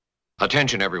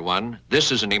Attention, everyone.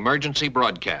 This is an emergency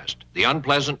broadcast. The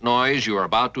unpleasant noise you are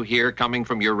about to hear coming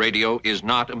from your radio is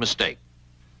not a mistake.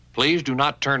 Please do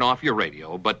not turn off your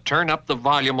radio, but turn up the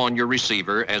volume on your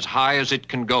receiver as high as it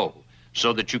can go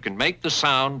so that you can make the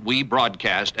sound we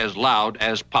broadcast as loud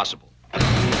as possible. It's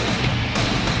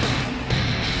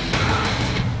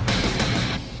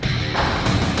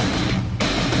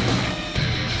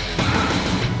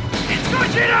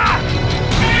Gojira!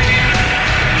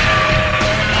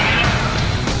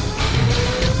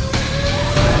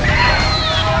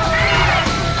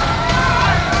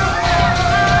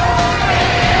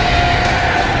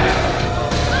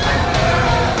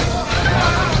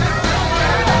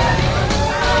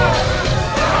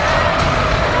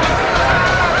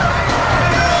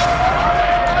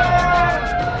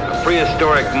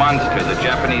 Prehistoric monster the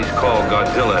Japanese call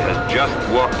Godzilla has just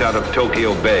walked out of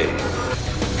Tokyo Bay.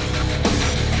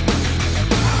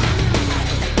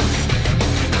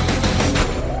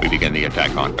 We begin the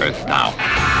attack on Earth now.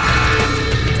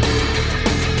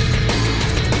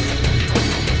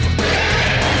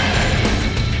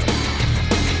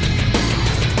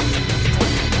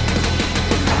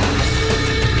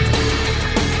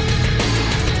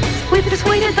 We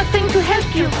persuaded the thing to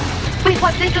help you with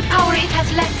what little power it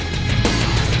has left.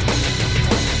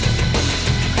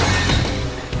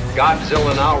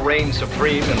 Godzilla now reigns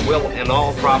supreme and will, in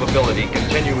all probability,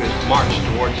 continue his march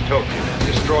towards Tokyo,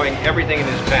 destroying everything in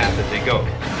his path as he goes.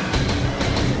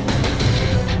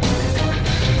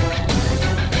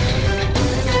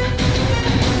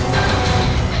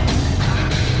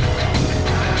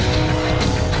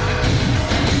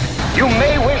 You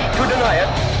may wish to deny it,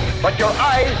 but your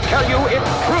eyes tell you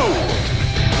it's true.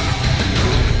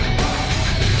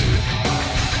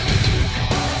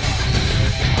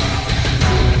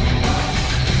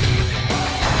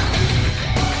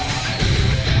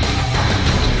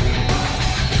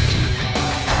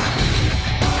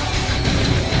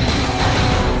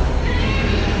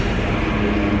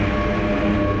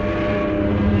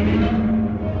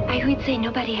 Say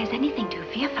nobody has anything to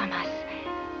fear from us.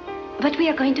 But we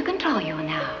are going to control you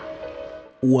now.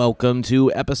 Welcome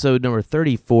to episode number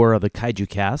 34 of the Kaiju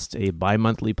Cast, a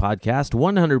bi-monthly podcast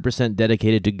 100%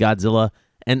 dedicated to Godzilla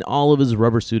and all of his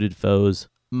rubber-suited foes.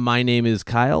 My name is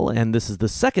Kyle, and this is the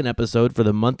second episode for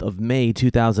the month of May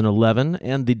 2011,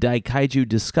 and the Daikaiju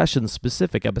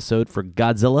discussion-specific episode for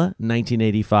Godzilla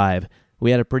 1985.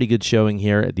 We had a pretty good showing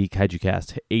here at the Kaiju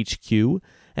Cast HQ,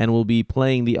 and we'll be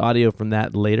playing the audio from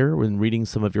that later when reading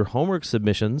some of your homework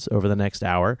submissions over the next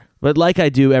hour. But like I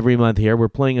do every month here, we're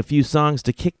playing a few songs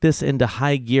to kick this into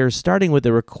high gear, starting with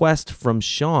a request from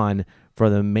Sean for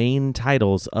the main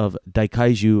titles of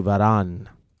Daikaiju Varan.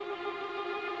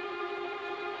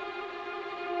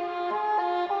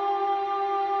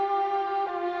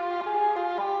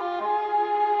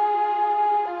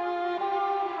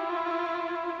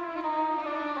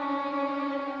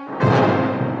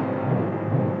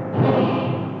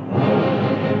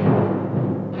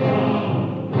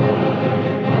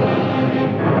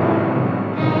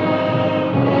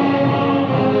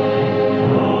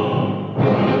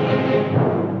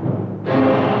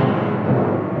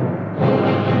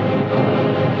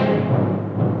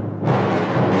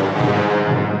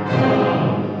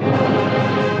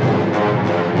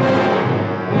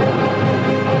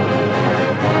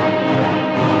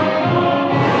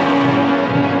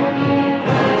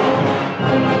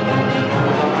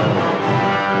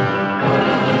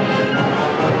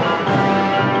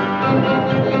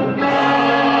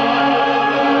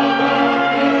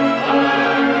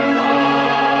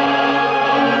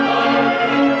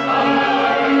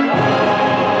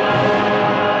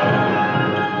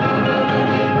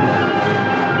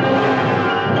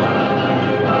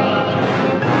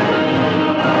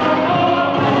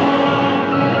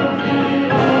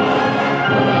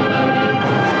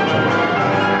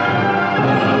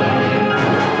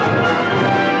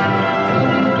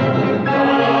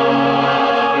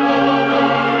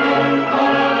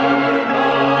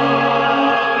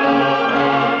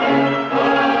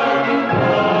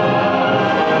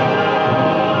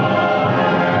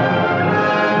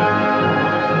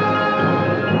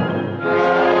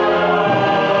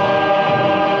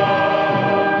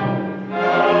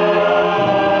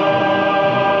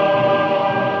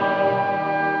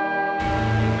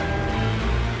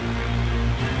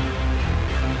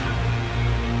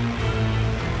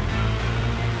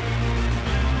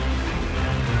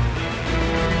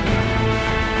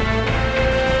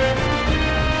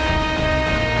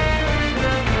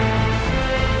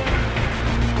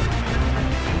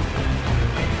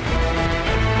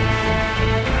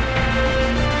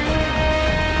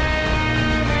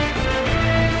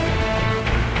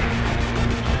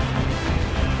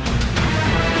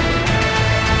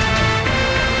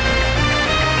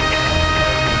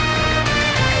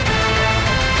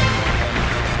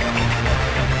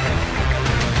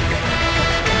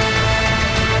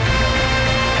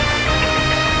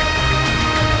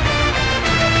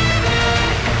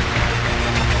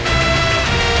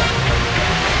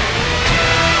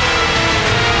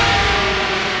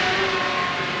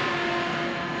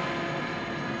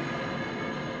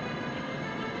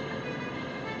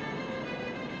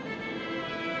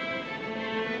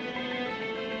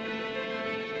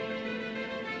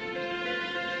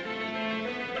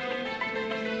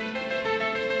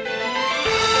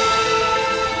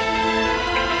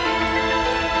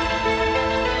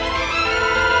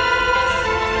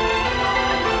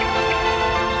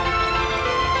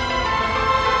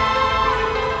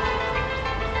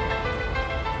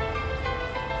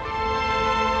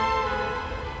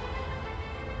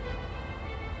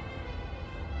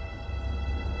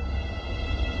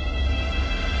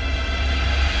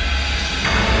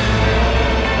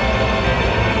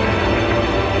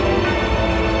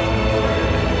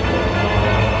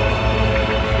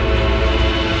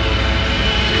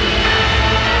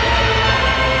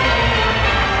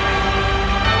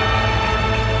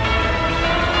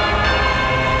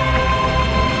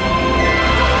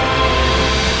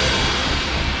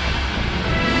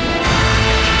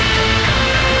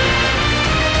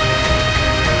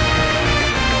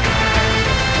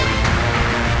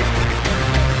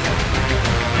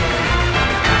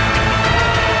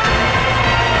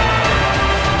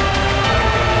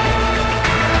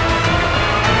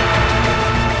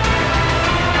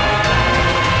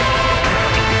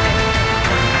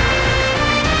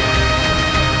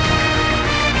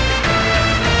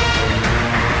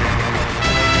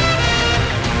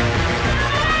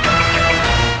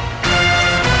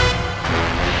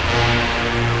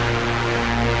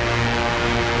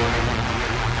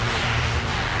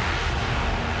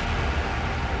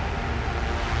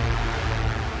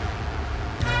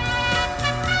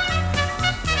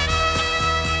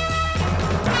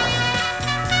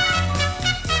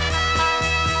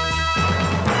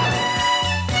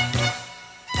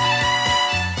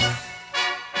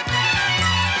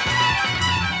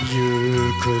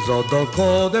 ぞど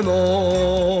こで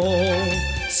も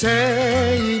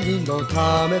正義の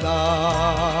ため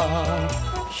だ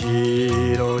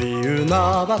広い海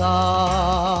原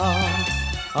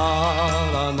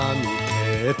荒波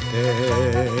蹴って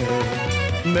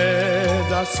目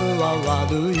指すは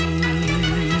悪い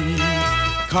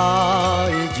怪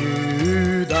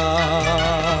獣だ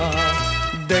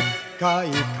でっか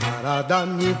い体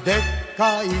にでっ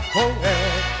かい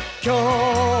声今日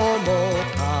も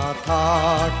戦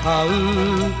う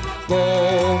僕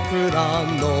ら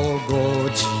のゴ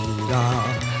ジラ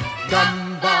頑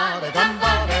張れ頑張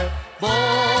れ僕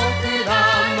ら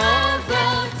のゴ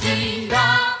ジラ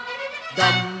頑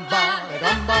張れ頑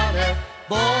張れ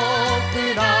僕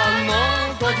らの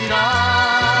ゴジラ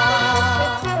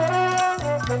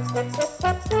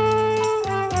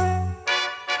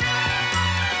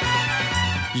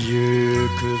行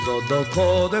くぞど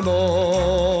こでも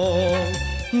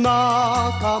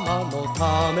仲間の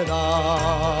ためだ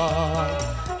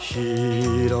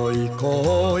広い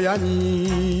荒野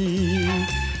に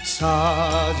砂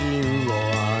塵を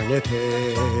あげて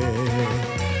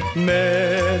目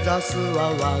指す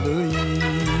は悪い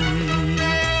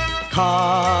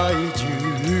怪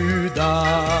獣だ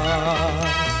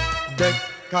でっ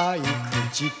かい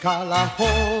口から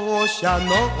放射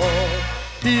能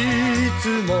いつ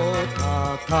も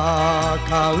戦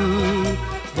う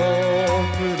僕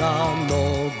らの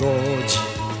ゴジ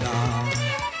ラ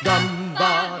頑張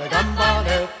れ頑張れ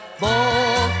僕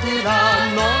ら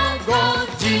のゴ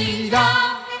ジラ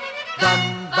頑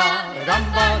張れ頑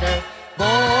張れ僕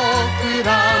ら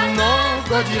の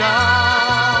ゴジラ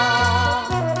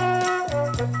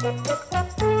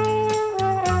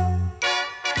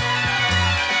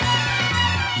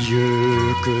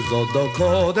行くぞど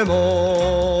こで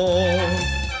も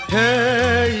平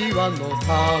和の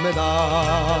ためだ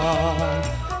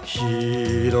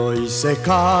広い世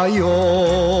界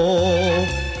を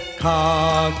駆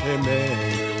け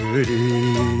巡り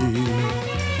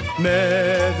目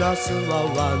指すは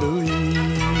悪い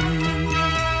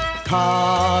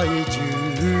怪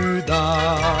獣だ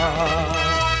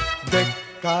でっ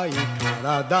かい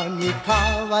体に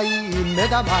可愛い目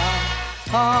玉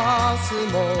明日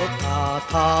も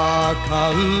戦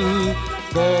う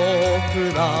僕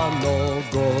らの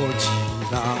ゴジ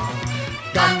ラ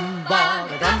頑張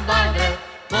れ頑張れ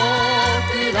僕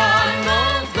らの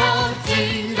ゴジ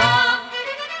ラ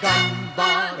頑張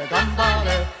れ頑張れ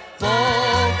僕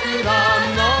ら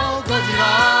のゴジラ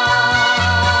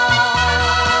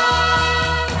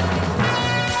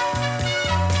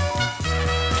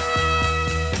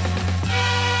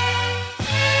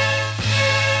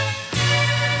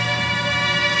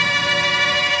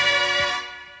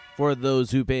For those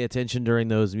who pay attention during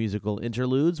those musical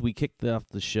interludes, we kicked off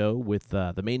the show with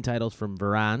the main titles from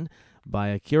Varan by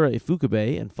Akira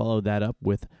Ifukube and followed that up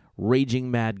with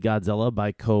Raging Mad Godzilla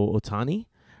by Ko Otani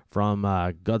from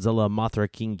Godzilla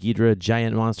Mothra King Ghidorah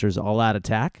Giant Monsters All Out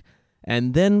Attack,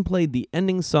 and then played the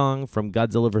ending song from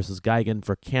Godzilla vs. Gigan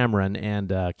for Cameron,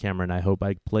 and Cameron, I hope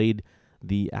I played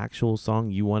the actual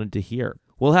song you wanted to hear.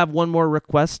 We'll have one more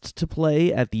request to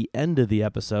play at the end of the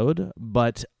episode,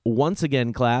 but once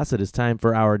again, class, it is time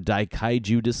for our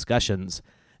Daikaiju discussions.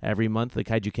 Every month, the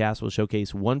Kaiju Cast will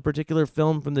showcase one particular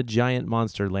film from the giant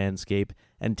monster landscape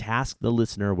and task the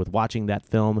listener with watching that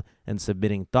film and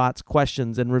submitting thoughts,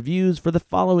 questions, and reviews for the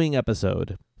following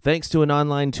episode. Thanks to an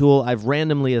online tool, I've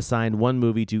randomly assigned one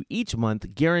movie to each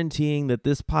month, guaranteeing that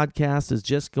this podcast is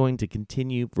just going to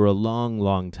continue for a long,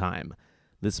 long time.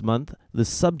 This month, the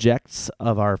subjects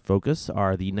of our focus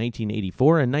are the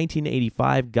 1984 and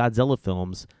 1985 Godzilla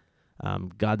films,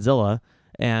 Godzilla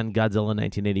and Godzilla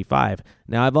 1985.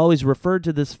 Now, I've always referred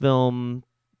to this film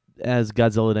as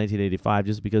Godzilla 1985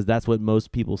 just because that's what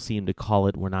most people seem to call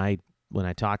it when I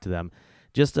talk to them.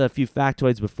 Just a few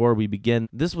factoids before we begin.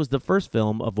 This was the first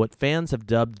film of what fans have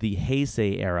dubbed the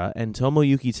Heisei era, and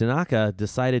Tomoyuki Tanaka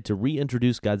decided to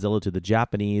reintroduce Godzilla to the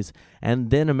Japanese and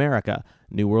then America.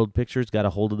 New World Pictures got a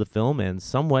hold of the film, and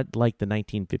somewhat like the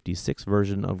 1956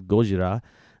 version of Gojira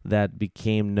that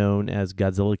became known as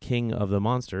Godzilla King of the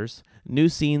Monsters, new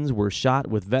scenes were shot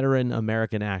with veteran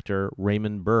American actor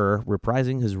Raymond Burr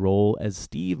reprising his role as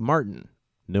Steve Martin.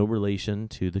 No relation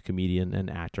to the comedian and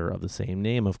actor of the same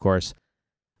name, of course.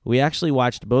 We actually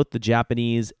watched both the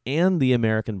Japanese and the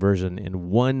American version in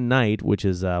one night, which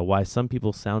is why some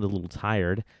people sound a little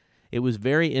tired. It was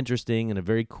very interesting and a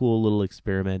very cool little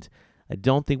experiment. I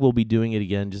don't think we'll be doing it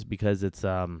again just because it's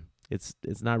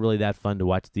not really that fun to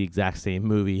watch the exact same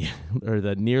movie or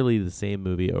nearly the same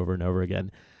movie over and over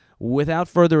again. Without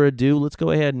further ado, let's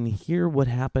go ahead and hear what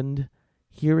happened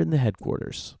here in the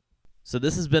headquarters. So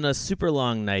this has been a super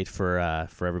long night for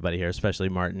everybody here, especially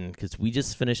Martin, because we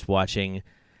just finished watching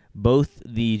both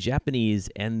the Japanese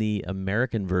and the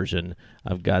American version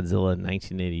of Godzilla in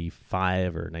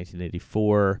 1985 or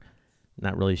 1984.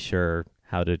 Not really sure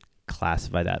how to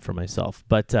classify that for myself.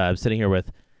 But I'm sitting here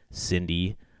with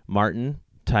Cindy, Martin,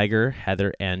 Tiger,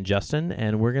 Heather, and Justin,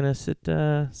 and we're going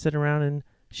to sit around and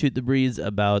shoot the breeze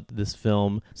about this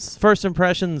film. First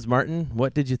impressions, Martin,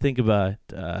 what did you think about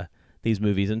these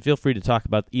movies? And feel free to talk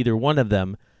about either one of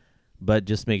them, but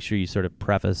just make sure you sort of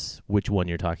preface which one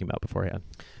you're talking about beforehand.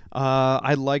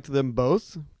 I liked them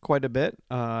both quite a bit.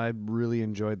 I really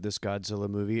enjoyed this Godzilla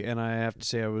movie, and I have to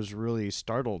say I was really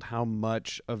startled how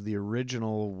much of the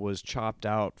original was chopped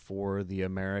out for the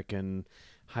American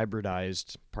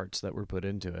hybridized parts that were put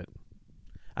into it.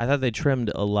 I thought they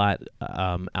trimmed a lot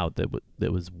out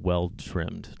that was well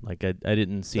trimmed. Like I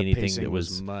didn't see anything that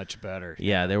was much better.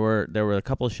 Yeah, there were a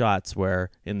couple shots where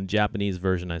in the Japanese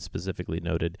version I specifically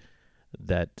noted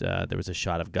that there was a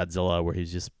shot of Godzilla where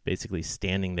he's just basically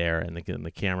standing there, and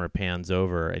the camera pans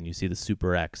over, and you see the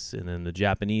Super X. And in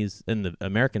the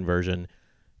American version,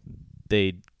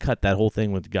 they cut that whole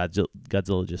thing with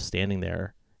Godzilla just standing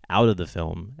there out of the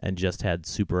film and just had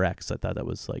Super X. I thought that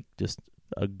was like just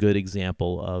a good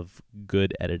example of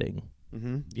good editing.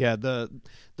 Mm-hmm. Yeah, the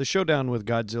showdown with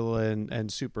Godzilla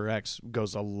and Super X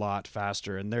goes a lot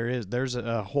faster, and there's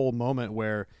a whole moment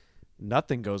where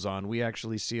nothing goes on. We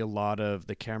actually see a lot of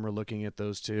the camera looking at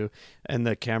those two, and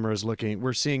the camera's looking.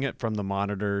 We're seeing it from the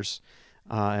monitors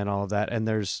and all of that, and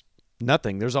there's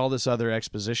nothing. There's all this other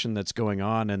exposition that's going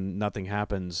on, and nothing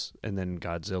happens, and then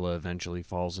Godzilla eventually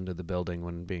falls into the building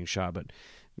when being shot. But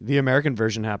the American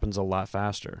version happens a lot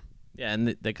faster. Yeah,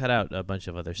 and they cut out a bunch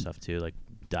of other stuff too, like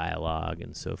dialogue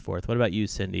and so forth. What about you,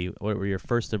 Cindy? What were your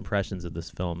first impressions of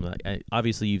this film?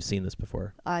 Obviously, you've seen this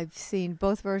before. I've seen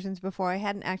both versions before. I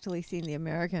hadn't actually seen the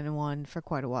American one for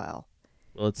quite a while.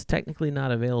 Well, it's technically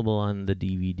not available on the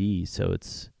DVD, so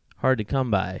it's hard to come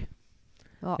by.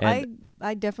 Well,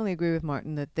 I definitely agree with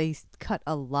Martin that they cut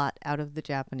a lot out of the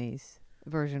Japanese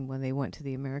version when they went to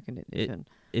the American edition.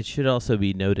 It should also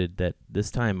be noted that this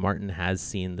time Martin has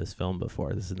seen this film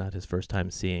before. This is not his first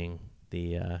time seeing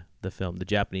the film. The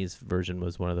Japanese version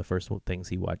was one of the first things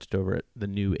he watched over at the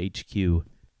new HQ.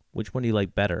 Which one do you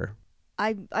like better?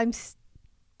 I'm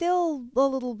still a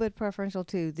little bit preferential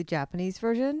to the Japanese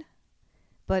version,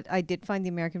 but I did find the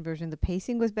American version, the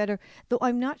pacing was better, though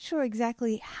I'm not sure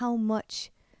exactly how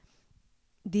much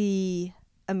the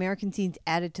American scenes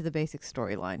added to the basic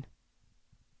storyline.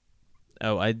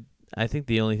 Oh, I think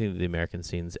the only thing that the American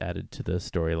scenes added to the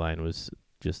storyline was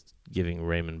just giving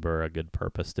Raymond Burr a good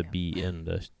purpose to be in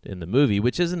the movie,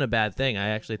 which isn't a bad thing. I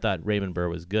actually thought Raymond Burr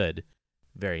was good,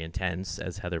 very intense,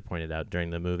 as Heather pointed out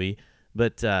during the movie.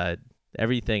 But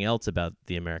everything else about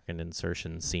the American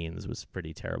insertion scenes was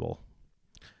pretty terrible.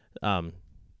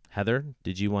 Heather,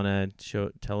 did you want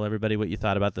to tell everybody what you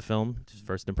thought about the film? Just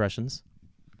first impressions?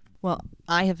 Well,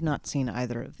 I have not seen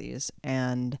either of these,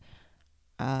 and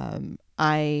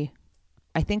I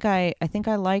think I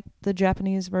like the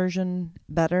Japanese version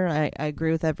better. I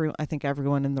agree with I think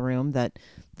everyone in the room that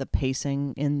the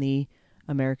pacing in the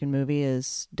American movie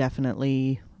is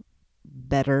definitely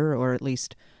better, or at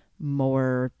least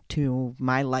more to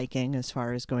my liking as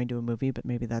far as going to a movie. But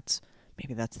maybe that's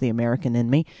the American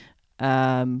in me.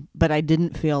 But I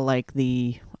didn't feel like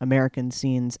the American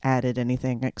scenes added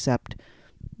anything except,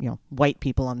 white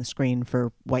people on the screen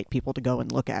for white people to go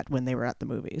and look at when they were at the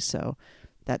movies. So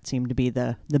that seemed to be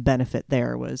the benefit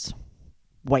there, was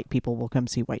white people will come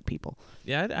see white people.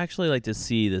 Yeah, I'd actually like to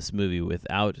see this movie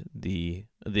without the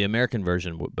American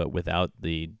version, but without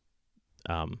the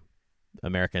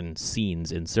American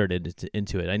scenes inserted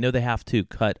into it. I know they have to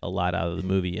cut a lot out of the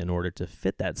movie in order to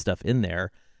fit that stuff in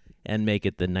there and make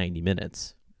it the 90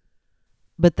 minutes.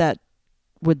 But that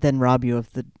would then rob you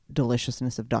of the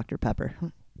deliciousness of Dr. Pepper.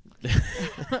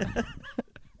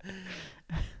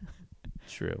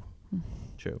 True.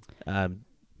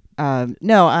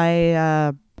 No,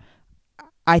 I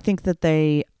think that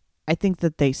they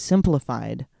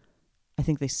simplified. I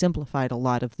think they simplified a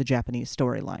lot of the Japanese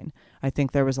storyline. I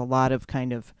think there was a lot of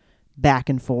kind of back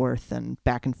and forth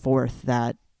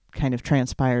that kind of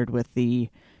transpired with the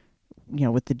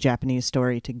Japanese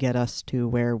story to get us to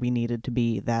where we needed to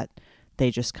be, that they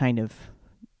just kind of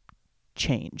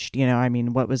changed.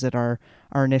 What was it? Our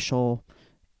initial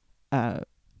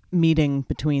meeting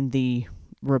between the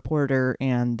reporter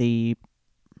and the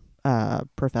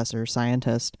professor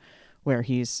scientist, where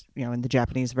he's, in the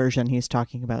Japanese version, he's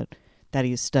talking about that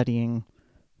he's studying,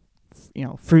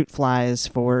 fruit flies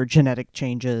for genetic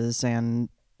changes and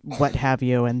what have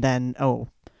you. And then,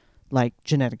 like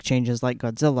genetic changes like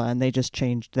Godzilla, and they just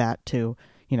changed that to,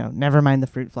 never mind the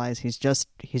fruit flies. He's just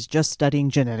studying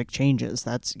genetic changes.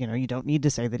 That's, you don't need to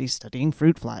say that he's studying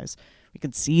fruit flies. We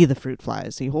can see the fruit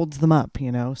flies. He holds them up,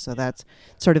 so that's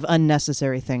sort of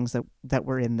unnecessary things that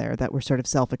were in there that were sort of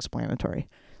self-explanatory.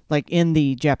 Like in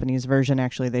the Japanese version,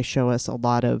 actually, they show us a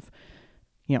lot of,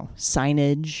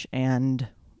 signage and,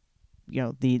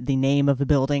 the name of the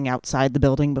building outside the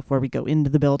building before we go into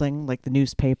the building, like the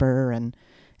newspaper and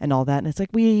all that. And it's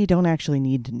like, we don't actually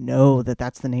need to know that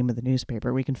that's the name of the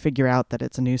newspaper. We can figure out that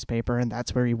it's a newspaper and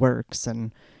that's where he works.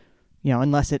 And,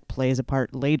 unless it plays a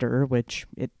part later, which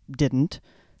it didn't,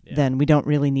 then we don't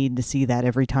really need to see that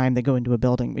every time they go into a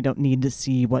building. We don't need to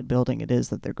see what building it is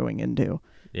that they're going into.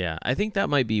 Yeah, I think that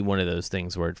might be one of those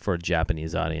things where for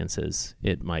Japanese audiences,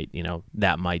 it might,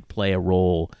 that might play a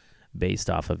role based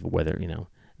off of whether,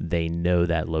 they know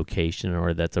that location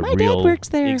or that's a My real... dad works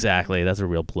there. Exactly, that's a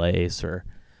real place. Or,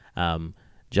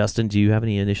 Justin, do you have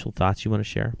any initial thoughts you want to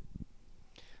share?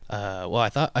 Well, I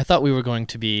thought we were going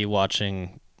to be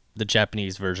watching the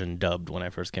Japanese version dubbed when I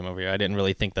first came over here. I didn't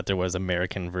really think that there was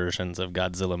American versions of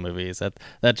Godzilla movies.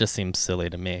 That just seems silly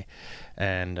to me.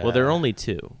 And well, there are only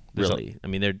two, really. I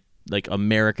mean, they're like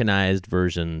Americanized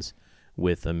versions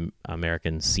with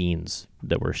American scenes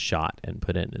that were shot and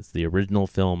put in. It's the original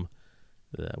film,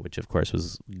 which of course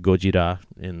was Gojira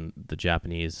in the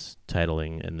Japanese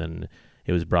titling, and then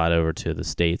it was brought over to the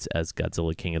States as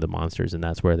Godzilla King of the Monsters, and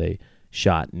that's where they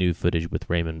shot new footage with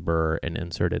Raymond Burr and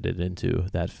inserted it into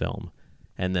that film.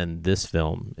 And then this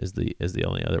film is the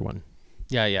only other one.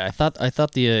 Yeah. I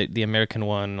thought the American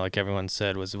one, like everyone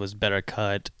said, was better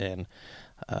cut, and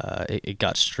it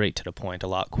got straight to the point a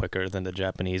lot quicker than the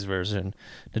Japanese version.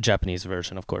 The Japanese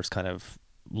version, of course, kind of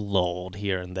lulled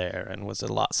here and there and was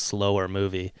a lot slower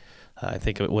movie. I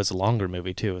think it was a longer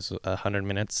movie too. It was 100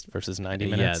 minutes versus 90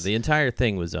 minutes. Yeah, the entire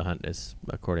thing was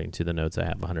according to the notes I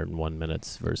have, 101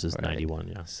 minutes versus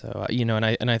 91. Yeah. So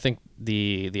and I think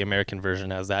the American version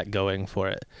has that going for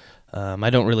it. I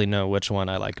don't really know which one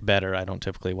I like better. I don't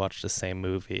typically watch the same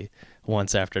movie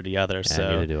once after the other. Yeah, so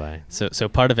neither do I. So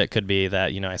part of it could be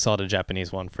that I saw the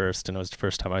Japanese one first, and it was the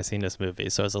first time I seen this movie,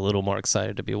 so I was a little more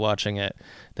excited to be watching it.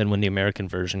 Then when the American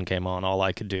version came on, all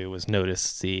I could do was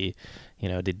notice the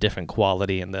different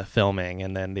quality in the filming,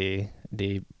 and then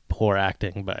the poor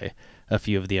acting by a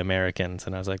few of the Americans,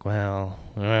 and I was like, well,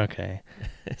 okay.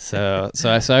 So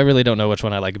I really don't know which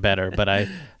one I like better, but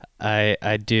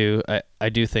I do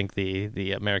think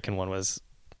the American one was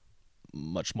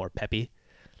much more peppy.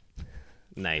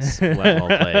 Nice. Well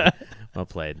played. Well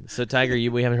played. So Tiger,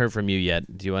 we haven't heard from you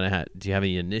yet. Do you have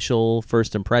any initial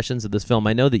first impressions of this film?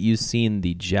 I know that you've seen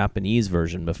the Japanese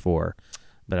version before,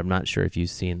 but I'm not sure if you've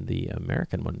seen the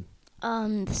American one.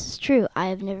 This is true. I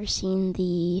have never seen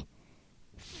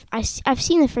I've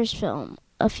seen the first film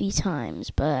a few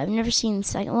times, but I've never seen the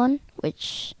second one,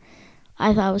 which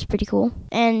I thought was pretty cool.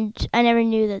 And I never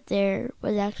knew that there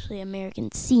was actually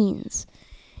American scenes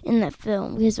in that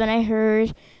film, because when I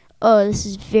heard, oh, this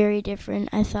is very different,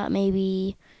 I thought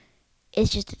maybe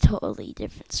it's just a totally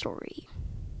different story.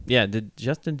 Yeah,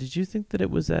 Justin, did you think that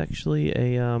it was actually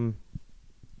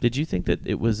did you think that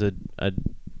it was a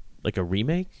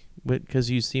remake? Because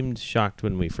you seemed shocked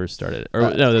when we first started. Or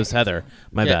no, that was Heather.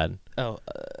 My bad. Oh,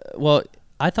 well,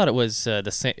 I thought it was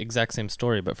the exact same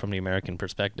story, but from the American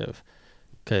perspective.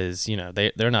 Because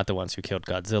they're not the ones who killed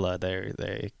Godzilla.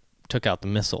 They took out the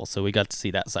missile, so we got to see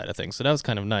that side of things. So that was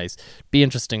kind of nice. Be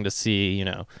interesting to see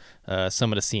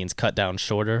some of the scenes cut down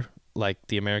shorter, like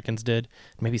the Americans did.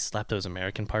 Maybe slap those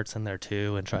American parts in there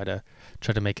too, and try to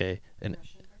make the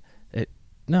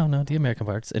American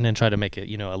parts, and then try to make it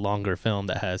a longer film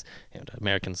that has the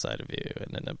American side of view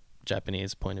and then a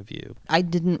Japanese point of view. I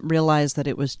didn't realize that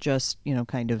it was just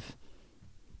kind of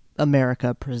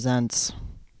America presents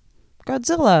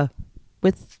Godzilla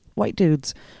with white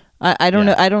dudes. I don't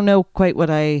know. I don't know quite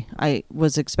what I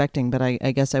was expecting, but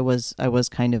I guess I was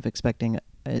kind of expecting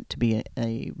it to be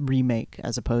a remake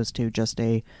as opposed to just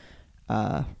a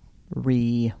what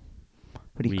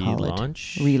do you call it?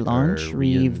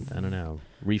 Relaunch? I don't know.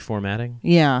 Reformatting?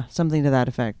 Yeah, something to that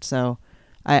effect. So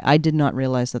I did not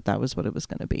realize that was what it was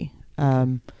going to be.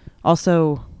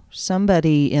 Also,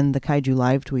 somebody in the Kaiju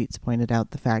Live tweets pointed out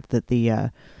the fact that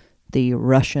the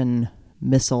Russian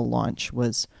missile launch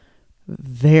was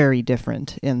very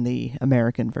different in the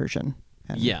American version.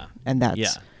 And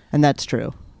that's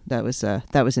true. That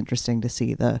was interesting to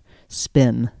see the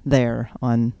spin there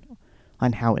on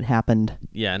how it happened.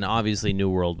 Yeah, and obviously New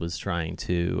World was trying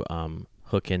to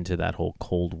hook into that whole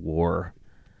Cold War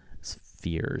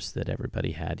fears that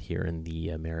everybody had here in the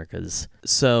Americas.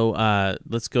 So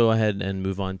let's go ahead and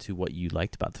move on to what you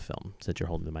liked about the film, since you're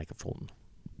holding the microphone.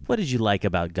 What did you like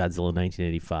about Godzilla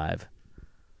 1985?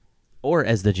 Or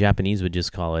as the Japanese would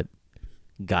just call it,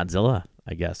 Godzilla,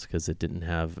 I guess, because it didn't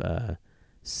have a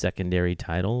secondary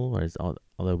title,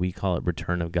 although we call it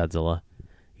Return of Godzilla,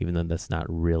 even though that's not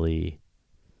really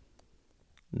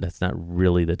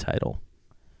the title.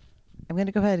 I'm going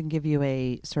to go ahead and give you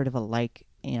a sort of a like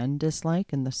and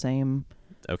dislike in the same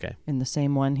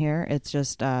one here. It's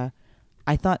just I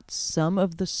thought some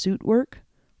of the suit work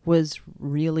was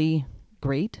really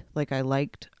great. Like I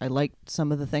liked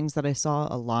some of the things that I saw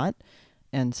a lot,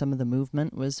 and some of the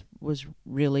movement was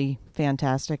really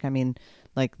fantastic. I mean,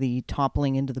 like the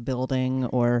toppling into the building,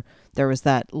 or there was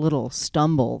that little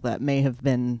stumble that may have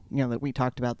been, that we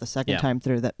talked about the second time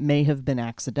through, that may have been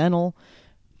accidental.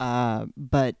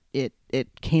 But it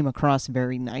came across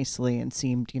very nicely and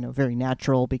seemed, very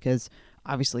natural, because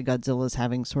obviously Godzilla's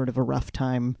having sort of a rough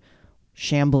time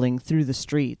shambling through the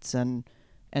streets, and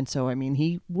so, I mean,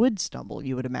 he would stumble,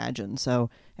 you would imagine. So,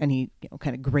 and he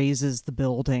kind of grazes the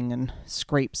building and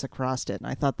scrapes across it, and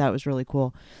I thought that was really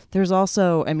cool. There's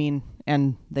also, I mean,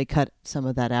 and they cut some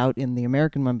of that out in the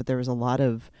American one, but there was a lot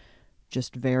of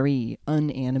just very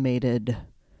unanimated,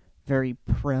 very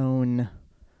prone.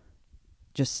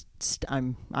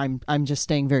 I'm just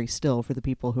staying very still for the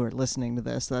people who are listening to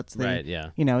this. That's the right.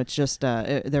 Yeah. It's just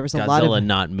there was a Godzilla lot of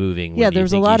not moving. Yeah,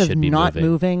 there's a lot of not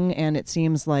moving, and it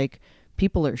seems like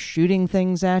people are shooting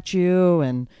things at you,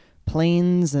 and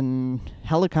planes and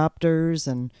helicopters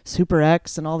and Super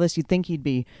X and all this. You'd think he'd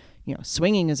be,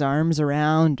 swinging his arms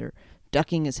around or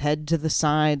ducking his head to the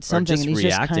side, something, or just and he's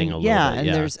reacting just a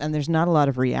little bit. And there's not a lot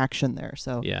of reaction there.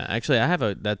 So yeah, actually, I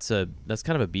have that's kind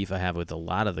of a beef I have with a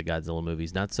lot of the Godzilla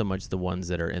movies. Not so much the ones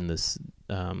that are in this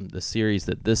the series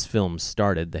that this film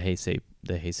started, the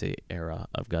Heisei era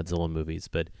of Godzilla movies,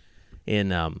 but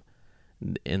and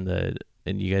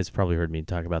you guys probably heard me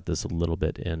talk about this a little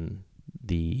bit in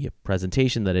the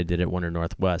presentation that I did at Warner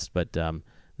Northwest, but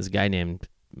this guy named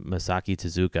Masaki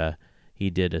Tezuka, he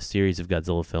did a series of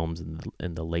Godzilla films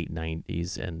in the late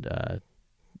 90s and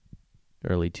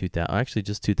early 2000s, actually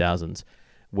just 2000s,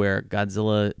 where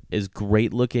Godzilla is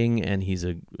great looking and he's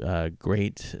a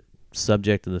great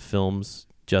subject in the films.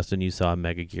 Justin, you saw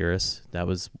Megaguirus. That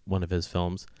was one of his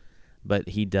films. But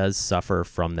he does suffer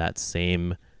from that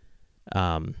same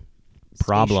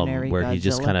problem where Godzilla. He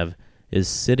just kind of is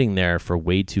sitting there for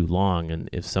way too long, and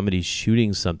if somebody's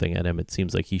shooting something at him, it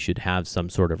seems like he should have some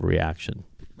sort of reaction.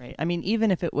 Right. I mean,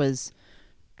 even if it was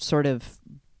sort of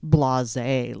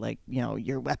blasé, like,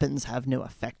 your weapons have no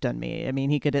effect on me. I mean,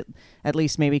 he could at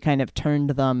least maybe kind of turn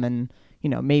to them and,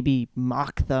 maybe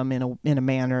mock them in a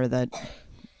manner that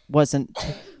wasn't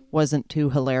too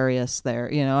hilarious there.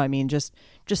 I mean, just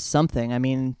something. I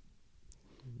mean,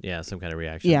 yeah, some kind of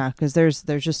reaction. Yeah, because there's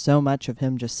just so much of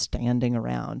him just standing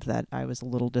around that I was a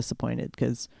little disappointed,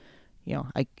 because,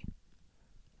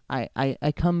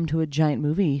 I come to a giant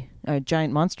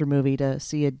monster movie to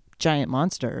see a giant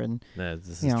monster, and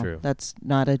this is true. That's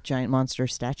not a giant monster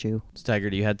statue.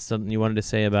 Steiger, you had something you wanted to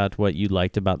say about what you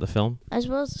liked about the film? As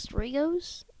well as the story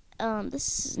goes,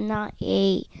 this is not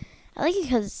I like it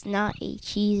because it's not a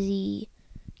cheesy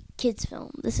kids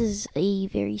film. This is a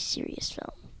very serious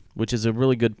film. Which is a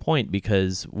really good point,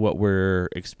 because what we're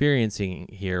experiencing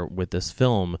here with this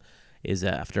film is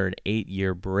after an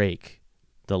 8-year break,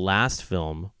 the last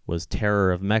film was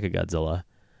Terror of Mechagodzilla,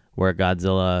 where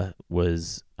Godzilla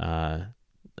was, I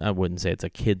wouldn't say it's a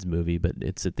kid's movie, but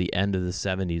it's at the end of the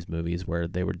 70s movies, where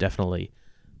they were definitely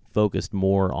focused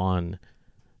more on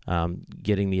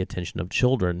getting the attention of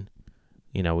children.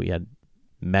 We had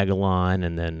Megalon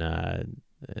and then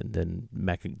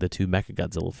the two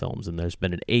Mechagodzilla films, and there's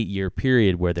been an 8-year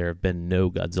period where there have been no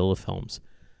Godzilla films.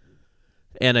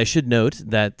 And I should note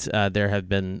that there have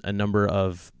been a number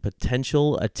of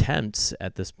potential attempts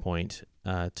at this point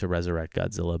to resurrect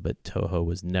Godzilla, but Toho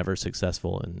was never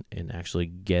successful in actually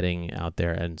getting out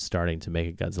there and starting to make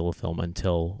a Godzilla film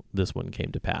until this one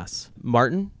came to pass.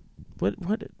 Martin, what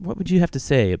would you have to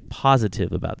say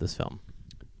positive about this film?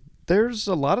 There's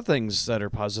a lot of things that are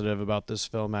positive about this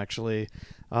film, actually.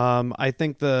 I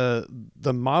think the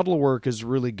model work is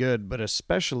really good, but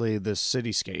especially the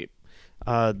cityscape.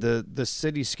 The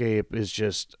cityscape is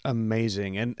just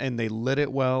amazing, and they lit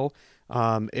it well.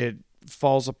 It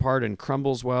falls apart and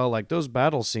crumbles well. Like, those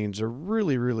battle scenes are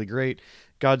really, really great.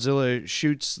 Godzilla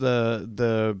shoots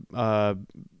the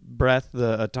breath,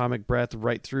 the atomic breath,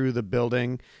 right through the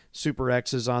building. Super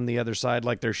X is on the other side,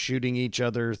 like they're shooting each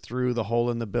other through the hole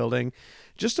in the building.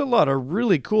 Just a lot of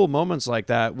really cool moments like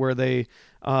that, where they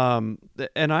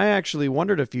And I actually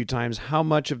wondered a few times how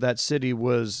much of that city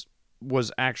was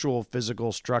actual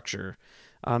physical structure,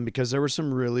 because there were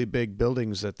some really big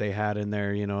buildings that they had in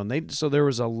there, and so there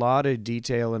was a lot of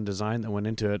detail and design that went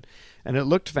into it, and it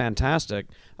looked fantastic.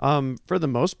 For the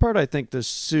most part, I think the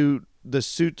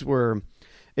suits were.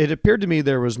 It appeared to me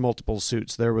there was multiple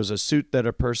suits. There was a suit that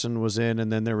a person was in,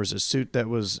 and then there was a suit that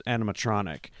was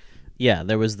animatronic. Yeah,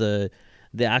 there was the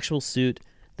actual suit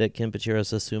that Kenpachiro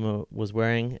Satsuma was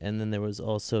wearing, and then there was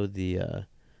also the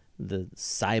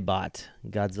Cybot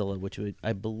Godzilla, which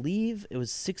I believe it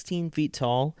was 16 feet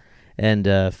tall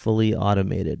and fully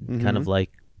automated, kind of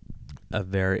like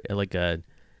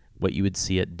what you would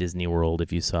see at Disney World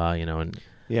if you saw, a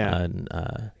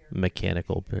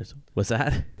mechanical person. What's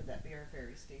that? Would that be our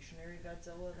very stationary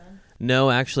Godzilla then? No,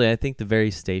 actually, I think the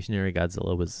very stationary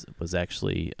Godzilla was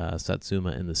actually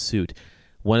Satsuma in the suit.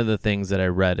 One of the things that I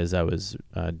read as I was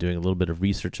doing a little bit of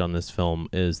research on this film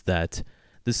is that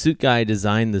the suit guy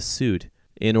designed the suit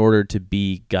in order to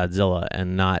be Godzilla,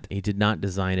 and he did not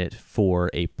design it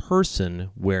for a person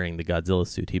wearing the Godzilla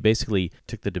suit. He basically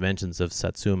took the dimensions of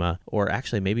Satsuma, or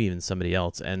actually maybe even somebody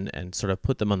else, and sort of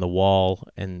put them on the wall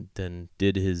and then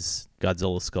did his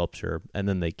Godzilla sculpture, and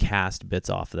then they cast bits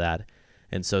off of that.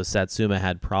 And so Satsuma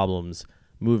had problems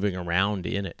moving around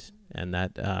in it, and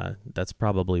that's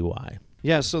probably why.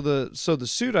 Yeah, so the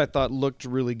suit I thought looked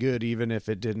really good, even if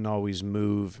it didn't always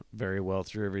move very well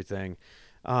through everything.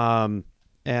 I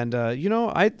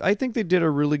think they did a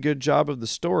really good job of the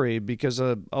story, because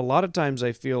a lot of times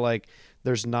I feel like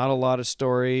there's not a lot of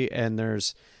story and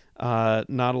there's not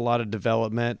a lot of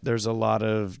development. There's a lot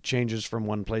of changes from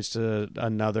one place to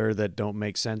another that don't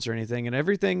make sense or anything, and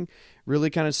everything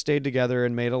really kind of stayed together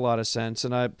and made a lot of sense.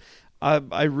 And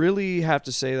I really have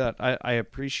to say that I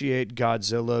appreciate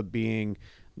Godzilla being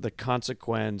the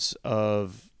consequence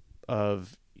of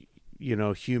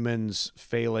humans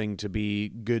failing to be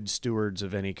good stewards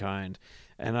of any kind.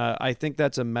 And I think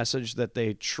that's a message that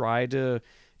they try to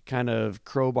kind of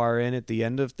crowbar in at the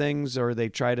end of things, or they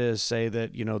try to say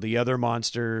that, the other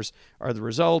monsters are the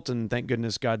result, and thank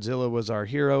goodness Godzilla was our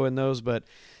hero in those. But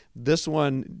this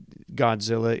one,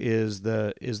 Godzilla, is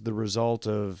the result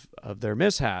of their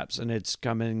mishaps, and it's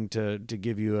coming to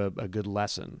give you a good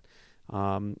lesson.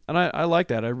 And I like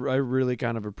that. I really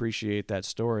kind of appreciate that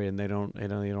story, and they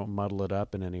don't muddle it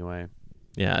up in any way.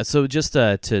 Yeah. So just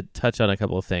to touch on a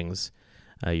couple of things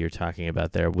you're talking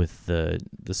about there with the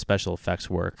special effects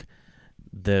work,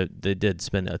 they did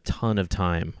spend a ton of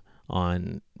time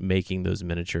on making those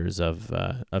miniatures of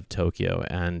Tokyo,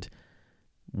 and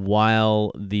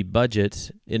while the budget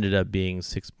ended up being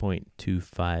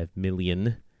 $6.25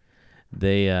 million,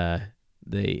 they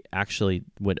actually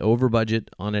went over budget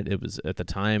on it. It was, at the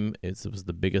time, it was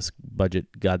the biggest budget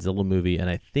Godzilla movie, and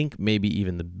I think maybe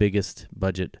even the biggest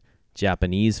budget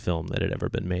Japanese film that had ever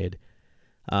been made.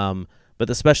 But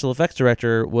the special effects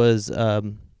director was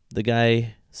the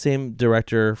same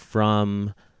director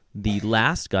from the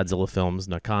last Godzilla films,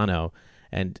 Nakano,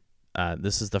 and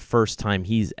this is the first time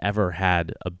he's ever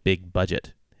had a big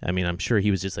budget. I mean, I'm sure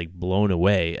he was just like blown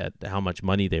away at how much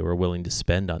money they were willing to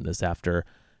spend on this after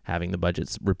having the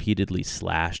budgets repeatedly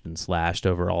slashed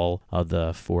over all of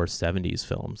the 5 70s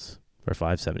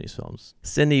films.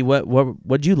 Cindy,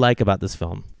 what'd you like about this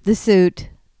film? The suit.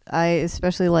 I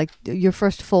especially liked your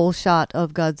first full shot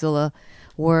of Godzilla,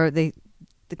 where the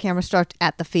camera starts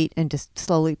at the feet and just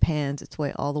slowly pans its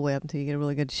way all the way up until you get a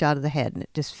really good shot of the head, and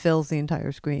it just fills the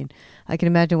entire screen. I can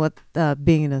imagine what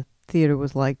being in a theater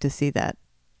was like to see that,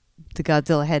 the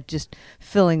Godzilla head just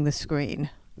filling the screen.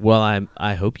 Well,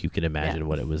 I hope you can imagine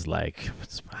what it was like.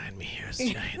 What's behind me here is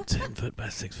a giant 10-foot by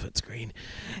 6-foot screen.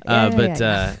 I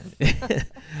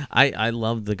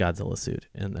love the Godzilla suit,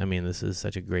 and I mean, this is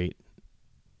such a great.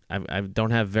 I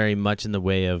don't have very much in the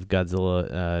way of Godzilla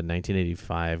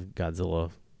 1985 Godzilla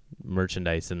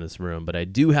merchandise in this room, but I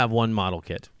do have one model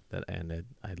kit and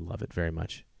I love it very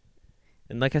much.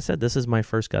 And like I said, this is my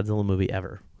first Godzilla movie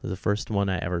ever. It was the first one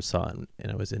I ever saw, and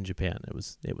I was in Japan.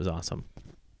 It was awesome.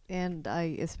 And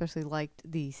I especially liked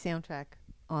the soundtrack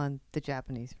on the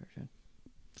Japanese version.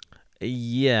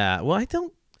 Yeah, well, I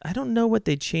don't know what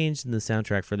they changed in the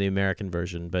soundtrack for the American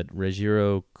version, but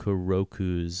Reijiro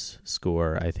Kuroku's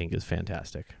score, I think, is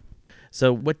fantastic.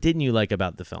 So what didn't you like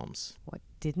about the films? What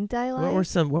didn't I like?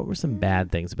 What were some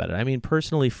bad things about it? I mean,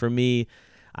 personally, for me,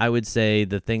 I would say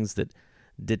the things that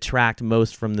detract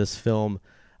most from this film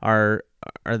are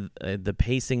the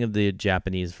pacing of the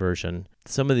Japanese version.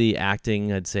 Some of the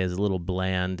acting, I'd say, is a little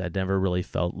bland. I never really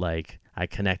felt like I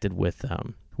connected with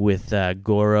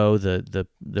Goro, the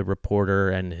reporter,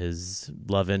 and his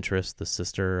love interest, the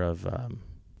sister of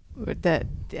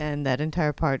That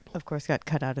entire part, of course, got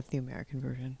cut out of the American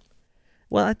version.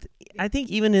 Well, I think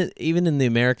even in the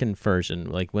American version,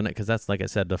 like because that's, like I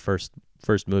said, the first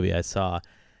movie I saw,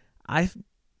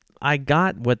 I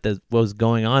got what was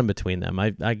going on between them.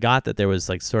 I got that there was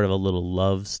like sort of a little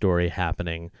love story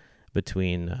happening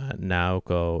between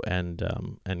Naoko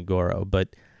and Goro,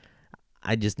 but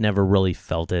I just never really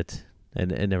felt it,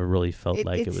 and it never really felt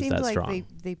like it was that like strong.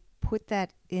 They put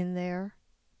that in there,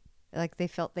 like they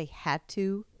felt they had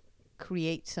to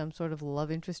create some sort of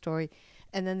love interest story,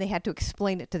 and then they had to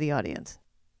explain it to the audience.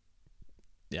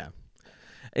 Yeah.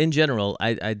 In general,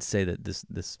 I'd say that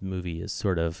this movie is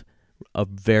sort of a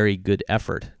very good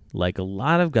effort, like a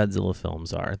lot of Godzilla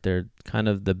films are. They're kind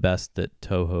of the best that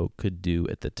Toho could do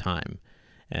at the time,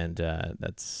 and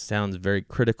that sounds very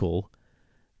critical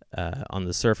on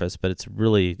the surface, but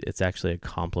it's actually a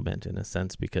compliment in a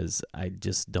sense, because I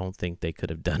just don't think they could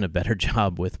have done a better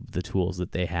job with the tools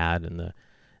that they had and the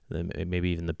maybe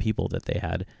even the people that they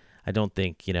had. I don't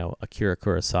think Akira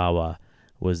Kurosawa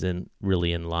was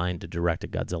really in line to direct a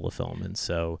Godzilla film, and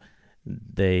so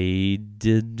they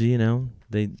did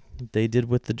they did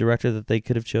with the director that they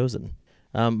could have chosen.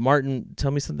 Martin,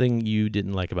 tell me something you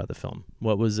didn't like about the film.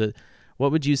 What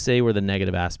would you say were the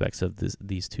negative aspects of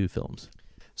these two films?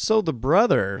 So the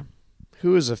brother,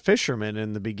 who is a fisherman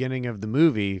in the beginning of the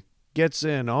movie, gets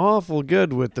in awful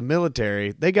good with the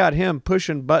military. They got him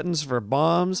pushing buttons for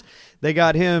bombs. They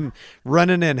got him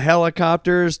running in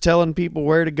helicopters, telling people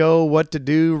where to go, what to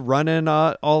do, running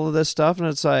all of this stuff. And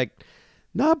it's like,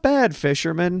 not bad,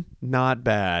 fisherman. Not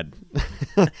bad.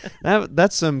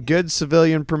 That's some good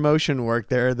civilian promotion work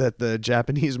there that the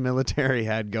Japanese military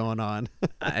had going on.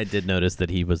 I did notice that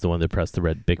he was the one that pressed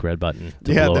the big red button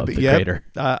to blow up the crater.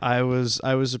 I was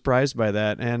surprised by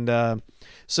that, and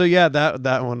so yeah,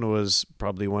 that one was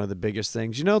probably one of the biggest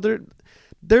things.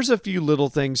 There's a few little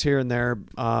things here and there,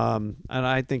 and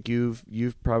I think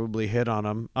you've probably hit on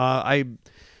them.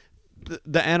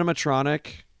 The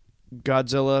animatronic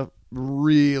Godzilla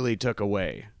really took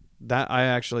away. That I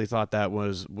actually thought that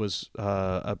was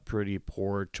a pretty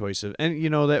poor choice of, and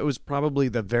that was probably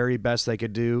the very best they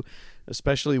could do,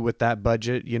 especially with that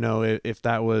budget. If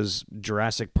that was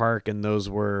Jurassic Park and those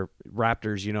were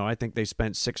raptors, I think they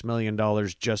spent $6 million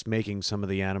just making some of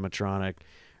the animatronic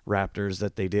raptors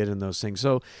that they did in those things.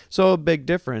 So a big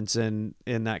difference in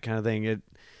that kind of thing.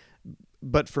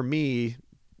 But for me,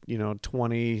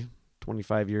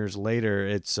 25 years later,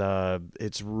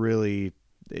 it's really.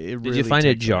 Did you find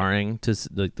it jarring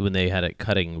when they had it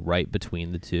cutting right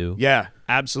between the two? Yeah,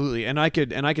 absolutely. And I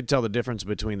could tell the difference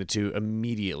between the two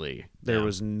immediately. There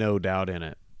was no doubt in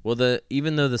it. Well,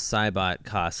 even though the Cybot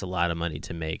costs a lot of money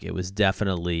to make, it was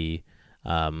definitely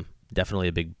a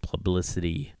big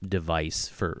publicity device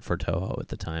for Toho at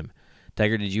the time.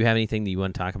 Tiger, did you have anything that you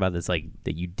want to talk about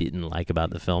that you didn't like about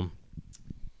the film?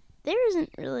 There isn't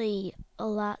really a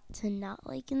lot to not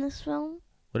like in this film.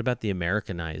 What about the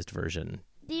Americanized version?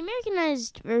 The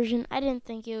Americanized version, I didn't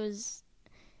think it was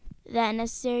that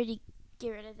necessary to get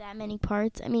rid of that many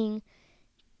parts. I mean,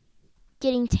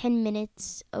 getting 10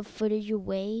 minutes of footage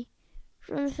away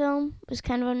from the film was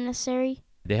kind of unnecessary.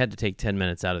 They had to take 10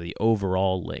 minutes out of the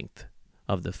overall length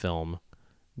of the film,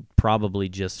 probably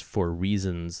just for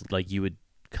reasons like you would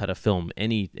cut a film,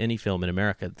 any film in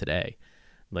America today.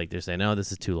 Like they're saying, oh,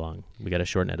 this is too long. We got to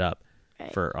shorten it up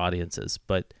for audiences.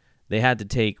 But they had to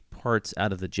take parts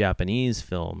out of the Japanese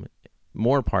film,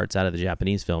 more parts out of the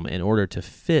Japanese film, in order to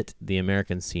fit the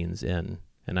American scenes in.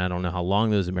 And I don't know how long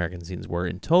those American scenes were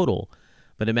in total,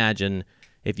 but imagine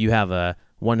if you have a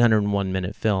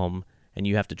 101-minute film and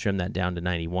you have to trim that down to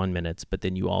 91 minutes, but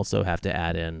then you also have to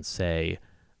add in, say,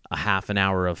 a half an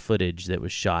hour of footage that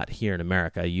was shot here in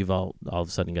America. You've all of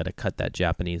a sudden got to cut that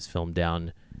Japanese film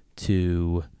down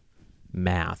to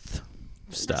math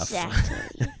stuff.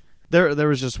 Exactly. There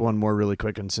was just one more really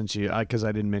quick one because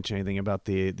I didn't mention anything about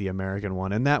the American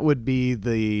one, and that would be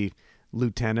the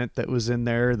lieutenant that was in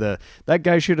there. That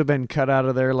guy should have been cut out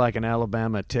of there like an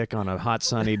Alabama tick on a hot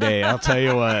sunny day. I'll tell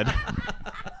you what.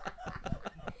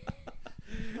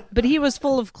 But he was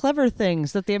full of clever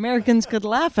things that the Americans could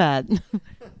laugh at.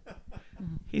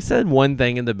 He said one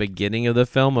thing in the beginning of the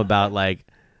film about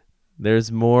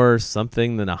there's more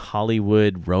something than a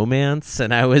Hollywood romance,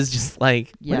 and I was just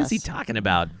like, what is he talking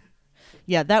about?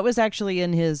 Yeah, that was actually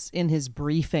in his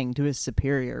briefing to his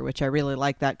superior, which I really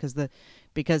like that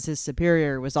because his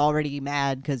superior was already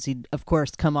mad because he'd of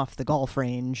course come off the golf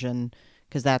range, and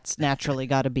because that's naturally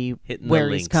got to be where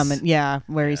he's coming. Yeah,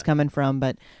 where he's coming from.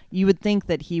 But you would think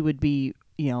that he would be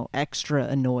extra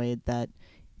annoyed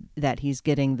that he's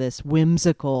getting this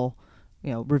whimsical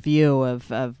review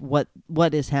of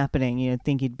what is happening, you'd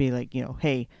think he'd be like,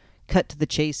 hey, cut to the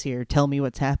chase here. Tell me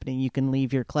what's happening. You can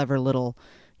leave your clever little,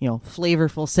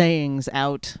 flavorful sayings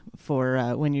out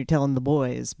for when you're telling the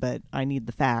boys, but I need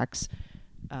the facts.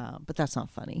 But that's not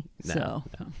funny. No.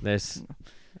 There's,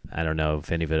 I don't know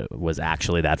if any of it was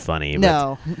actually that funny.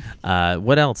 No. But,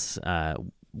 what else?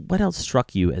 What else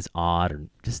struck you as odd or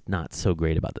just not so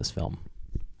great about this film?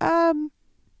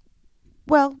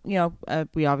 Well, we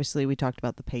talked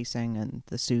about the pacing and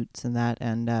the suits and that,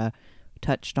 and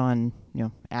touched on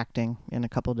acting in a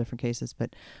couple of different cases.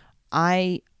 But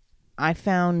I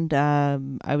found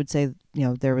I would say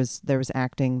there was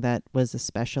acting that was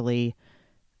especially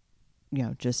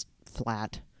just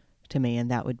flat to me, and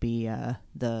that would be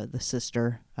the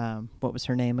sister. What was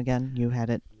her name again? You had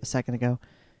it a second ago.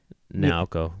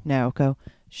 Naoko.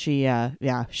 She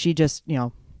just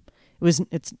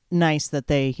it's nice that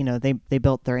they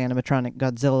built their animatronic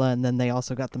Godzilla, and then they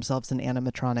also got themselves an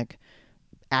animatronic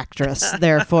actress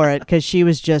there for it, because she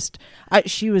was just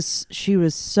she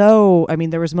was so, I mean,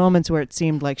 there was moments where it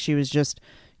seemed like she was just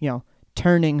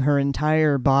turning her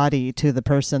entire body to the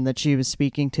person that she was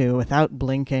speaking to without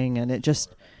blinking, and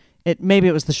maybe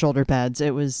it was the shoulder pads,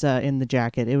 it was in the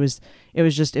jacket, it was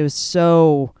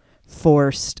so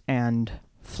forced and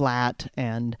flat,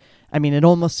 and I mean, it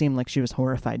almost seemed like she was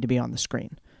horrified to be on the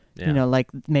screen. Yeah. Like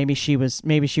maybe she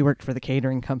worked for the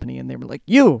catering company, and they were like,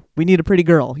 we need a pretty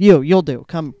girl. You'll do.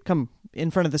 Come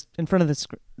in front of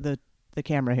the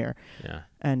camera here. Yeah.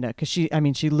 And because she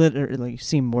literally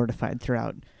seemed mortified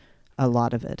throughout a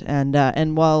lot of it.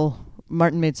 And while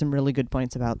Martin made some really good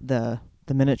points about the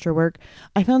miniature work,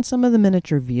 I found some of the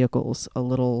miniature vehicles a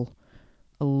little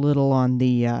on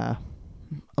the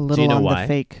the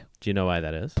fake. Do you know why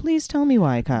that is? Please tell me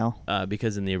why, Kyle.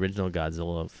 Because in the original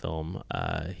Godzilla film,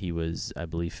 he was, I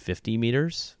believe, 50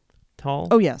 meters tall.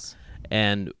 Oh, yes.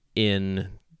 And in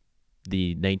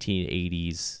the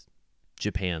 1980s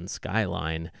Japan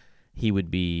skyline, he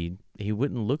wouldn't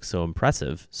look so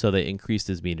impressive. So they increased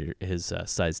his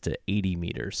size to 80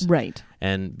 meters. Right.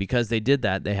 And because they did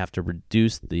that, they have to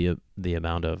reduce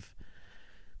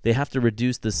They have to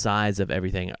reduce the size of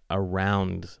everything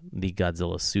around the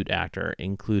Godzilla suit actor,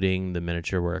 including the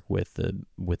miniature work with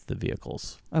the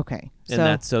vehicles. Okay.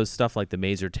 So stuff like the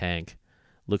Maser tank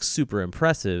looks super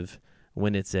impressive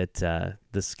when it's at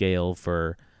the scale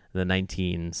for the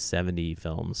 1970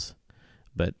 films.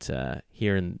 But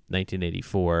here in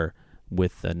 1984,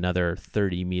 with another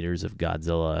 30 meters of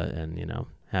Godzilla and,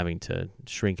 having to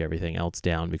shrink everything else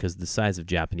down because the size of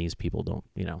Japanese people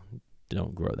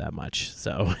don't grow that much,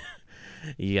 so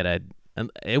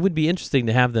it would be interesting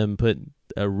to have them put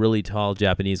a really tall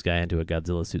Japanese guy into a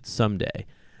Godzilla suit someday,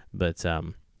 but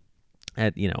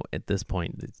at this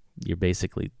point, you're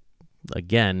basically,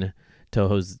 again,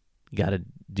 Toho's got to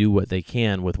do what they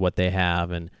can with what they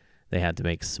have, and they had to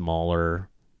make smaller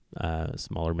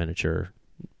miniature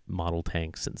model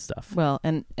tanks and stuff. Well,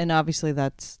 and obviously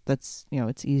that's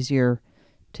it's easier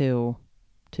to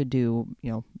do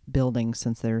buildings,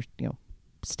 since they're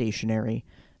stationary,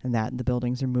 and that the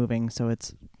buildings are moving, so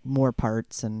it's more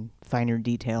parts and finer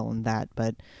detail and that,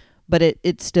 but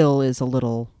it still is a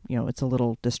little it's a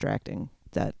little distracting.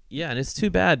 That and it's too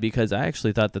bad, because I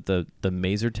actually thought that the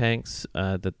Maser tanks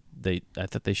I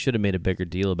thought they should have made a bigger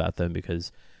deal about them,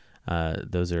 because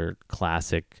those are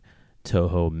classic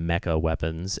Toho mecha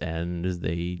weapons, and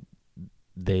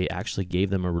they actually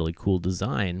gave them a really cool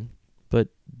design, but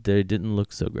they didn't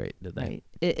look so great, did they? Right.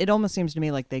 It almost seems to me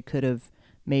like they could have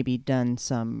maybe done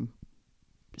some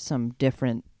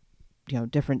different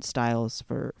different styles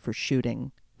for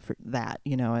shooting for that,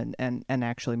 and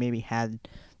actually maybe had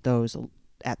those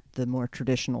at the more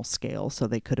traditional scale, so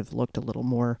they could have looked a little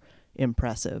more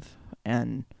impressive,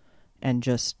 and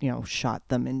just shot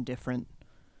them in different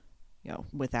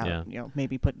without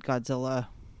maybe put Godzilla.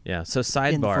 Yeah, so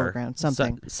in the foreground,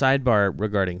 something. Sidebar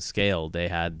regarding scale, they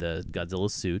had the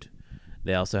Godzilla suit.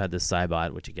 They also had the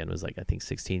Cybot, which again was like, I think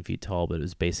 16 feet tall, but it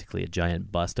was basically a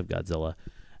giant bust of Godzilla.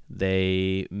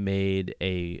 They made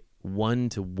a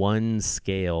 1-to-1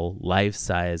 scale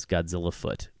life-size Godzilla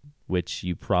foot, which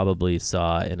you probably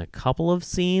saw in a couple of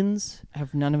scenes.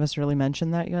 Have none of us really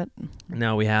mentioned that yet?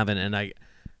 No, we haven't, and I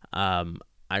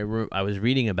was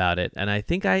reading about it, and I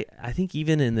think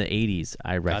even in the 80s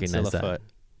I recognized Godzilla that. Foot.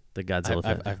 The Godzilla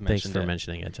foot. I've Thanks for it.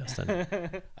 mentioning it, Justin.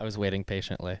 I was waiting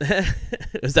patiently.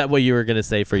 Is that what you were going to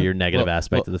say for your negative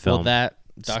aspect of the film? Well,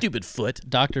 stupid foot.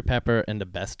 Dr. Pepper and the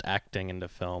best acting in the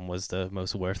film was the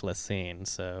most worthless scene,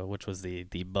 which was the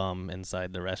bum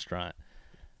inside the restaurant.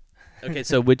 Okay,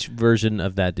 so which version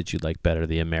of that did you like better?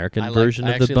 The American version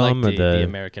of the bum, or the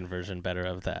American version better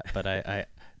of that?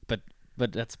 But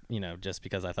but that's just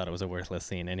because I thought it was a worthless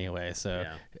scene anyway. So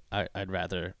I'd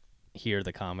rather hear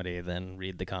the comedy than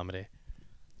read the comedy.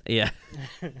 Yeah.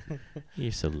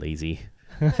 You're so lazy.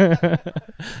 Can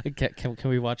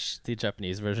we watch the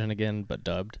Japanese version again, but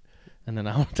dubbed? And then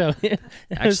I'll tell you.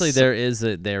 Actually, there is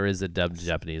a dubbed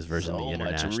Japanese version of the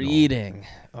international. So much reading.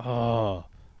 Oh,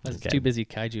 I was too busy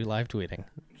kaiju live tweeting.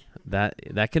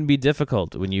 That can be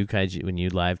difficult when you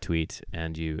live tweet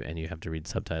and you have to read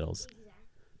subtitles.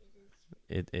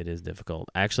 It is difficult.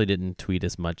 I actually didn't tweet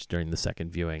as much during the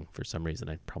second viewing for some reason.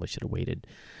 I probably should have waited.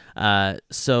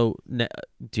 So, do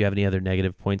you have any other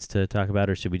negative points to talk about,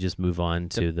 or should we just move on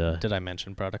to the... Did I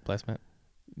mention product placement?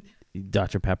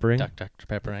 Dr. Peppering? Dr.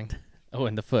 Peppering. Oh,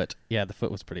 and the foot. Yeah, the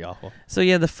foot was pretty awful. So,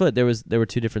 yeah, the foot, there were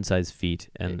two different sized feet.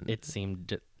 And it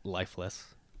seemed lifeless.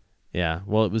 Yeah,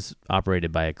 well, it was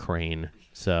operated by a crane,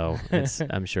 so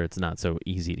I'm sure it's not so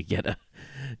easy to get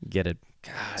it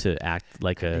to act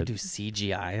like they do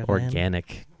CGI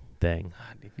organic thing.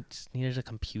 God, you just needed a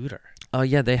computer. Oh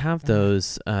yeah, they have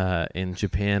those in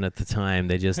Japan at the time.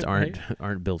 They just aren't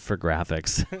built for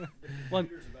graphics.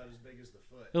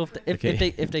 Well,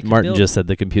 if they Martin just said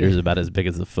the computer's about as big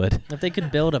as the foot. If they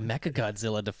could build a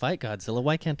Mechagodzilla to fight Godzilla,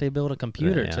 why can't they build a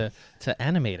computer to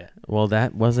animate it? Well,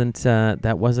 that wasn't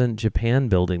Japan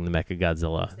building the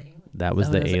Mechagodzilla. That was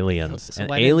the aliens. So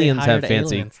and aliens have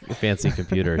fancy aliens?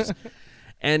 computers.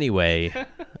 Anyway,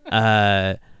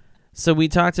 so we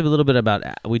talked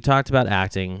about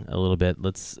acting a little bit.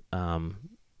 Let's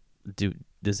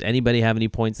does anybody have any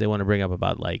points they want to bring up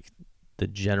about like the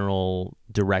general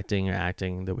directing or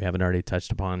acting that we haven't already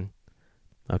touched upon?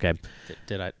 Okay.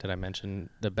 Did I mention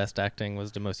the best acting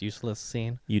was the most useless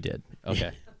scene? You did.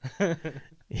 Okay.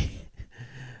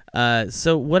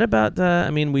 So what about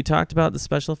we talked about the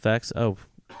special effects. Oh,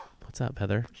 what's up,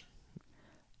 Heather?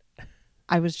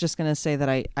 I was just going to say that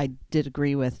I did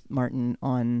agree with Martin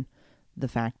on the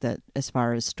fact that as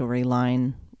far as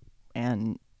storyline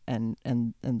and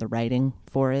the writing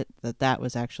for it, that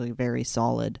was actually very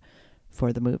solid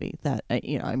for the movie. That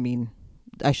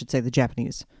I should say the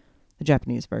Japanese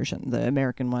version. The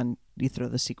American one, you throw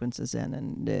the sequences in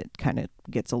and it kind of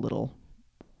gets a little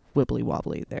wibbly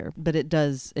wobbly there, but it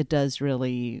does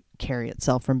really carry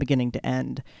itself from beginning to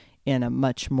end in a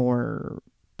much more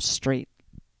straight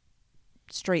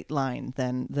line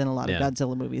than a lot of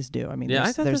Godzilla movies do. I mean,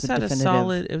 I thought this had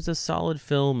it was a solid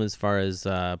film as far as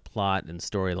plot and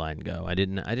storyline go. I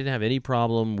didn't have any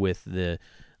problem with the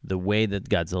way that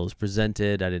Godzilla is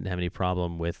presented. I didn't have any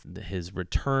problem with his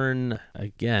return.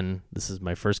 Again, this is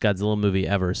my first Godzilla movie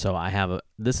ever, so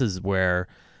this is where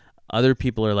other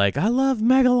people are like, I love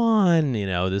Megalon.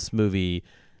 This movie,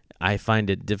 I find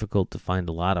it difficult to find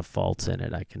a lot of faults in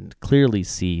it. I can clearly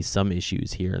see some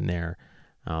issues here and there,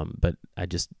 but I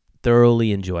just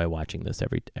thoroughly enjoy watching this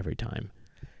every time.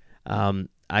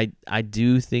 I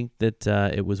do think that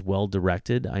it was well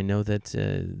directed. I know that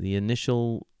the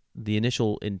initial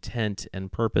intent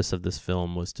and purpose of this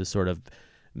film was to sort of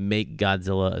make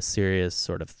Godzilla a serious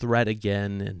sort of threat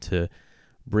again and to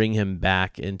bring him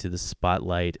back into the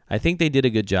spotlight. I think they did a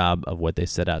good job of what they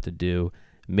set out to do.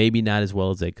 Maybe not as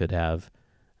well as they could have,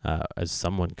 as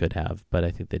someone could have, but I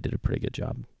think they did a pretty good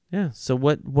job. Yeah. So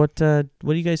what do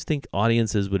you guys think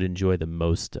audiences would enjoy the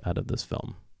most out of this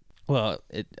film? Well,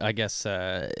 I guess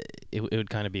it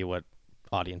would kind of be what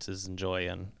audiences enjoy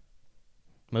in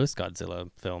most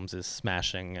Godzilla films is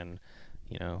smashing and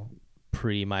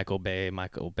pre-Michael Bay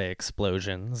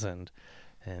explosions and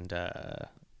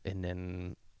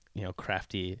then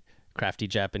crafty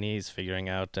Japanese figuring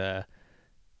out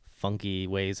funky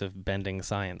ways of bending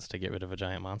science to get rid of a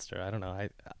giant monster. I don't know.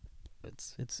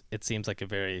 It seems like a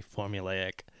very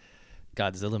formulaic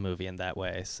Godzilla movie in that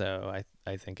way. So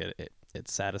I think it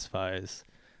satisfies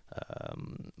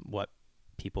what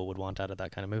people would want out of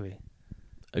that kind of movie.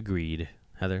 Agreed.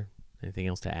 Heather, anything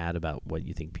else to add about what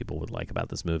you think people would like about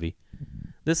this movie?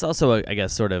 This also, I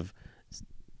guess, sort of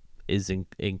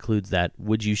includes that.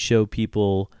 Would you show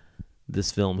people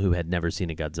this film who had never seen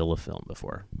a Godzilla film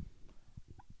before?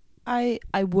 I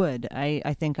would.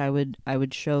 I think I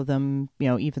would show them,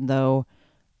 even though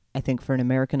I think for an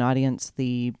American audience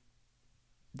the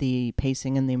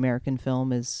pacing in the American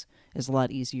film is a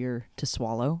lot easier to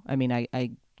swallow. I mean,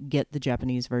 I get the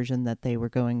Japanese version that they were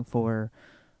going for.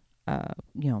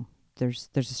 There's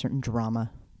a certain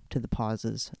drama to the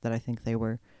pauses that I think they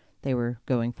were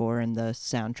going for, and the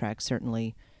soundtrack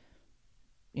certainly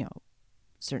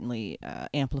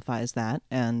amplifies that.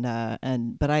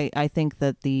 But I think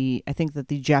that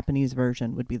the Japanese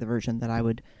version would be the version that I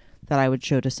would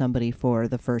show to somebody for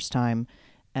the first time,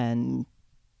 and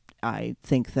I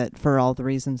think that for all the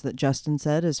reasons that Justin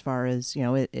said, as far as,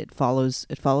 it follows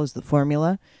the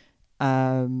formula,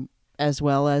 as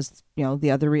well as,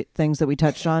 the other things that we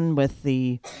touched on with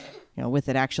with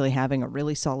it actually having a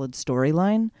really solid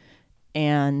storyline.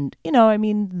 And,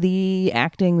 the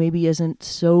acting maybe isn't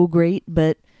so great,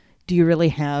 but do you really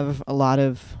have a lot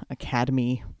of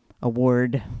Academy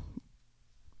Award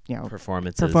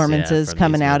performances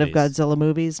coming out of Godzilla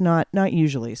movies? Not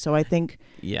usually. So I think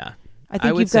I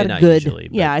think you've got a good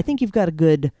usually, I think you've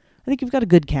got a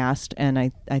good cast, and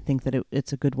I think that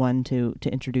it's a good one to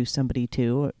introduce somebody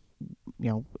to,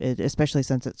 especially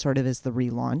since it sort of is the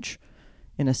relaunch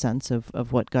in a sense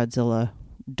of what Godzilla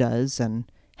does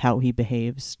and how he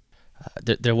behaves.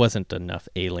 There wasn't enough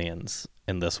aliens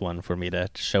in this one for me to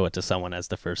show it to someone as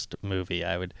the first movie.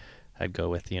 I'd go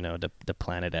with, the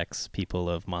Planet X people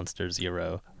of Monster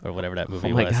Zero or whatever that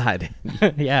movie was. Oh my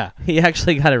God. Yeah. He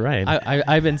actually got it right.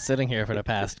 I've been sitting here for the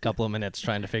past couple of minutes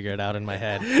trying to figure it out in my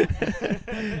head.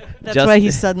 That's why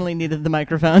he suddenly needed the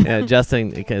microphone. Yeah,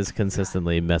 Justin is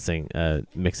consistently mixing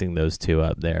those two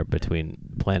up there between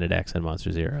Planet X and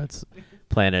Monster Zero. It's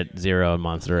Planet Zero and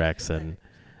Monster X, and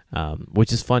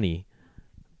which is funny.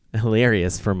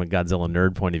 Hilarious from a Godzilla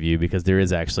nerd point of view, because there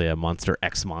is actually a Monster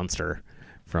X monster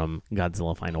from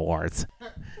Godzilla Final Wars.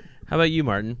 How about you,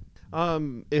 Martin?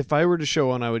 If I were to show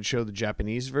one, I would show the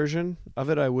Japanese version of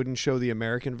it. I wouldn't show the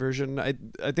American version. I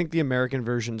think the American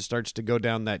version starts to go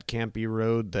down that campy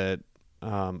road that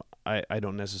I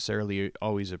don't necessarily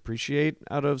always appreciate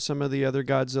out of some of the other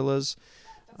Godzillas.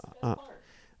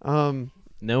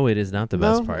 No, it is not the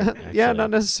best part. Yeah,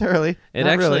 not necessarily.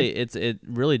 It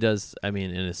really does. I mean,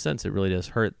 in a sense, it really does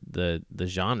hurt the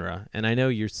genre. And I know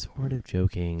you're sort of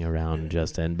joking around,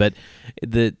 Justin, but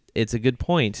it's a good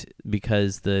point,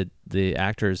 because the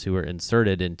actors who were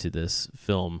inserted into this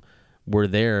film were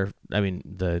there. I mean,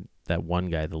 that one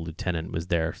guy, the lieutenant, was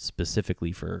there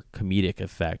specifically for comedic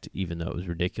effect, even though it was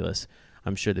ridiculous.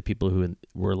 I'm sure the people who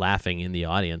were laughing in the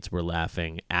audience were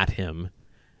laughing at him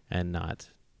and not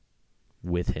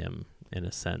with him, in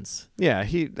a sense. Yeah,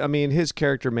 his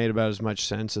character made about as much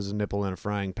sense as a nipple in a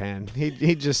frying pan.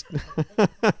 He just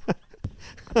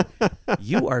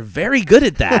You are very good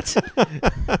at that.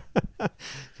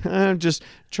 I'm just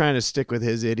trying to stick with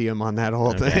his idiom on that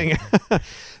whole thing.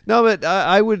 No, but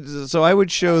I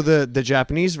would show the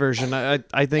Japanese version.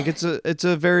 I think it's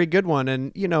a very good one,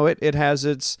 and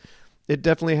it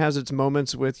definitely has its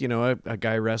moments with a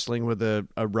guy wrestling with a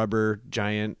rubber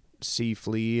giant sea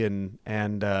flea and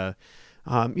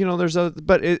there's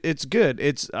but it's good.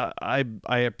 It's I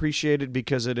appreciate it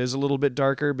because it is a little bit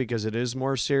darker, because it is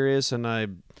more serious, and I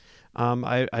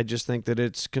just think that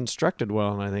it's constructed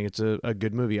well, and I think it's a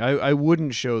good movie. I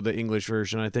wouldn't show the English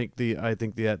version. I think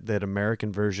that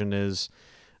American version is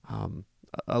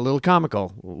a little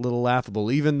comical, a little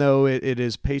laughable, even though it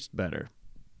is paced better.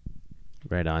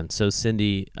 Right on. So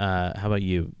Cindy, how about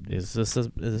you? Is this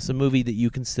a movie that you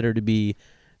consider to be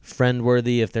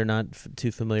friend-worthy if they're not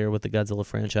too familiar with the Godzilla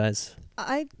franchise?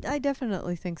 I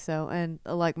definitely think so. And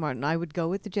like Martin, I would go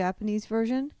with the Japanese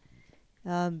version.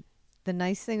 The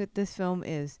nice thing with this film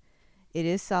is it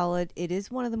is solid. It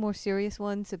is one of the more serious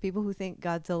ones. So people who think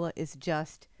Godzilla is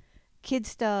just kid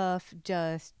stuff,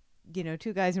 just,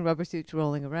 two guys in rubber suits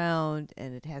rolling around,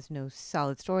 and it has no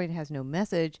solid story, it has no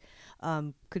message,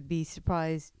 could be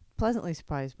pleasantly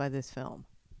surprised by this film.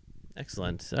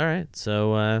 Excellent. All right.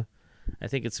 So I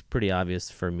think it's pretty obvious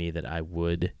for me that I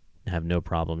would have no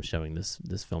problem showing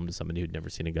this film to somebody who'd never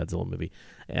seen a Godzilla movie.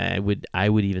 I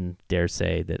would even dare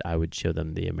say that I would show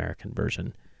them the American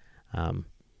version.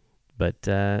 But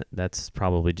that's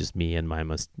probably just me and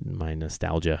my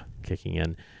nostalgia kicking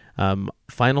in.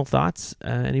 Final thoughts?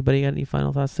 Anybody got any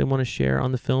final thoughts they want to share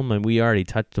on the film? And we already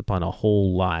touched upon a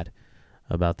whole lot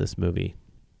about this movie.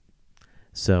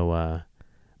 So,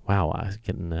 wow, I was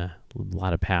getting a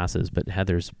lot of passes, but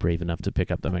Heather's brave enough to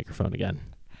pick up the microphone again.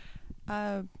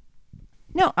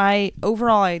 No, I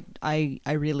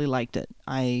really liked it.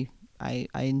 I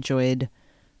enjoyed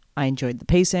the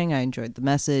pacing. I enjoyed the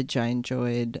message. I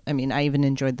even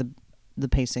enjoyed the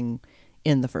pacing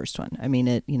in the first one. I mean,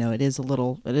 it is a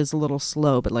little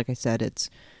slow, but like I said, it's,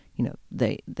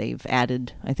 they've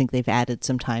added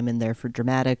some time in there for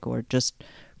dramatic, or just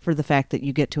for the fact that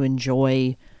you get to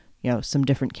enjoy, some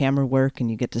different camera work,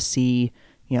 and you get to see,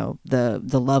 the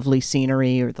lovely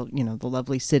scenery, or the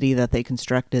lovely city that they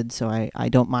constructed. So I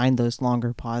don't mind those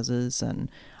longer pauses, and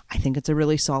I think it's a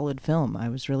really solid film. I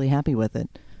was really happy with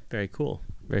it. Very cool.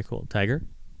 Very cool. Tiger?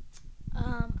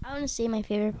 I want to say my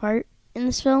favorite part in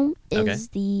this film is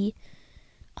the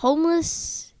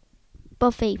homeless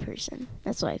buffet person.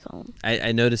 That's what I call him.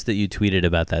 I noticed that you tweeted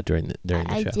about that during the show.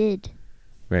 I did.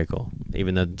 Very cool.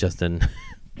 Even though Justin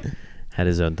had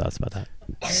his own thoughts about that.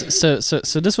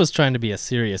 So this was trying to be a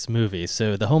serious movie.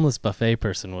 So the homeless buffet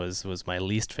person was my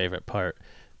least favorite part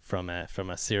from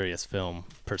a serious film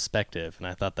perspective, and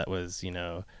I thought that was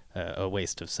a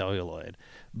waste of celluloid.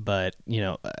 But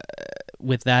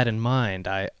with that in mind,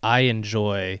 I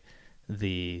enjoy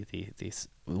the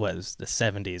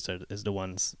 70s is the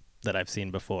ones that I've seen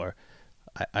before.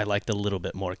 I liked a little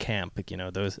bit more camp.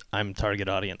 Those I'm target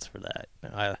audience for that.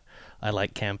 I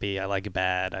like campy. I like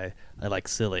bad. I like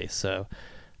silly. So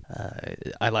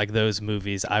I like those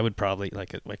movies. I would probably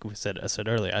like I said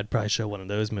earlier. I'd probably show one of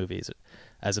those movies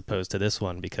as opposed to this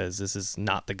one, because this is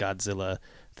not the Godzilla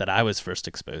that I was first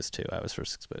exposed to. I was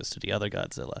first exposed to the other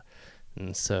Godzilla,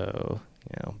 and so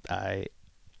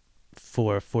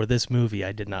for this movie,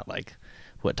 I did not like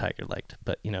what Tiger liked.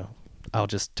 But I'll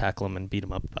just tackle him and beat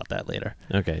him up about that later.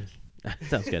 Okay,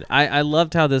 sounds good. I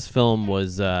loved how this film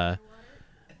was. I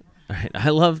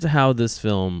loved how this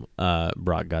film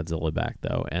brought Godzilla back,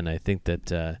 though, and I think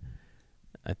that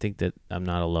I'm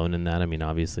not alone in that. I mean,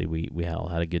 obviously, we all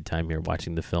had a good time here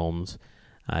watching the films.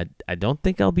 I don't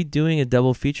think I'll be doing a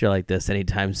double feature like this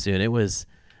anytime soon. It was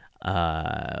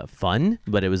fun,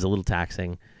 but it was a little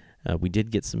taxing. We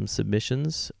did get some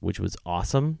submissions, which was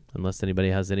awesome. Unless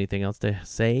anybody has anything else to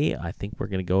say, I think we're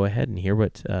going to go ahead and hear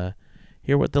what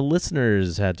the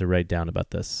listeners had to write down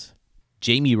about this.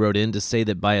 Jamie wrote in to say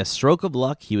that by a stroke of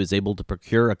luck, he was able to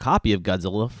procure a copy of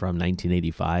Godzilla from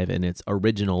 1985 in its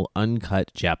original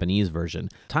uncut Japanese version.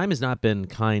 Time has not been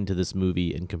kind to this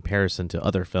movie in comparison to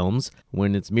other films.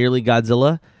 When it's merely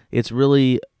Godzilla, it's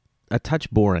really a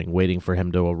touch boring waiting for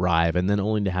him to arrive and then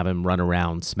only to have him run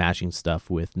around smashing stuff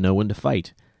with no one to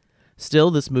fight.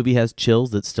 Still, this movie has chills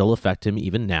that still affect him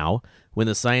even now. When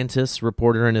the scientist,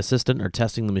 reporter, and assistant are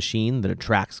testing the machine that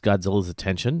attracts Godzilla's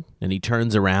attention, and he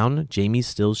turns around, Jamie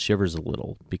still shivers a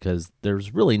little, because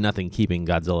there's really nothing keeping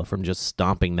Godzilla from just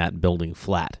stomping that building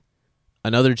flat.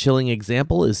 Another chilling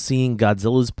example is seeing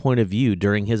Godzilla's point of view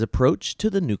during his approach to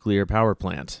the nuclear power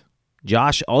plant.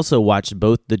 Josh also watched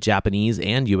both the Japanese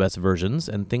and US versions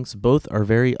and thinks both are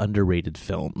very underrated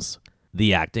films.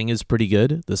 The acting is pretty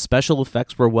good, the special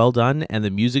effects were well done, and the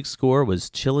music score was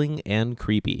chilling and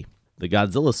creepy. The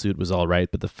Godzilla suit was alright,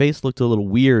 but the face looked a little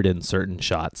weird in certain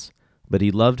shots. But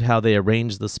he loved how they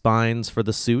arranged the spines for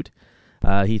the suit.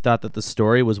 He thought that the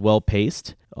story was well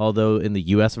paced, although in the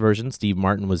US version, Steve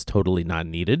Martin was totally not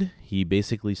needed. He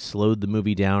basically slowed the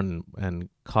movie down and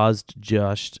caused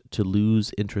Josh to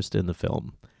lose interest in the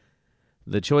film.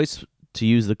 The choice to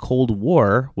use the Cold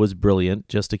War was brilliant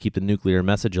just to keep the nuclear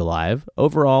message alive.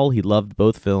 Overall, he loved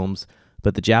both films,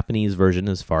 but the Japanese version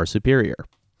is far superior.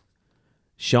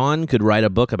 Sean could write a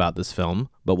book about this film,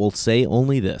 but will say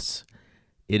only this.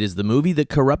 It is the movie that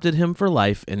corrupted him for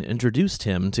life and introduced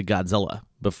him to Godzilla.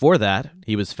 Before that,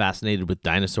 he was fascinated with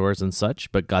dinosaurs and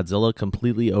such, but Godzilla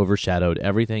completely overshadowed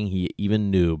everything he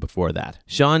even knew before that.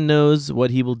 Sean knows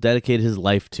what he will dedicate his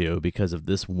life to because of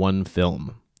this one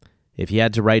film. If he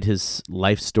had to write his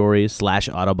life story /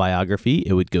 autobiography,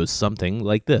 it would go something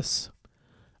like this.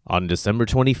 On December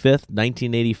 25th,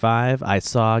 1985, I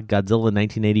saw Godzilla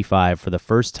 1985 for the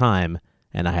first time,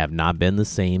 and I have not been the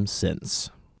same since.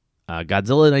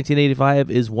 Godzilla 1985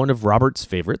 is one of Robert's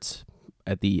favorites.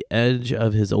 At the edge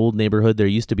of his old neighborhood, there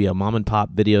used to be a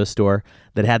mom-and-pop video store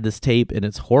that had this tape in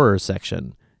its horror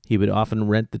section. He would often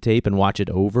rent the tape and watch it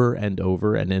over and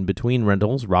over, and in between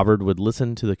rentals, Robert would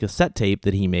listen to the cassette tape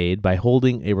that he made by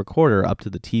holding a recorder up to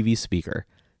the TV speaker.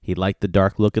 He liked the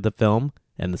dark look of the film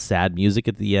and the sad music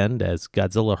at the end as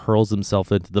Godzilla hurls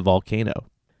himself into the volcano.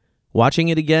 Watching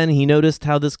it again, he noticed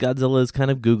how this Godzilla is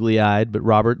kind of googly-eyed, but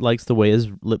Robert likes the way his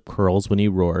lip curls when he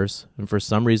roars, and for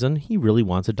some reason, he really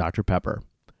wants a Dr. Pepper.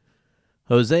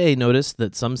 Jose noticed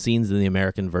that some scenes in the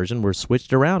American version were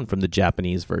switched around from the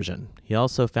Japanese version. He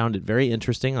also found it very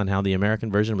interesting on how the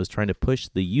American version was trying to push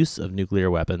the use of nuclear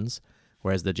weapons,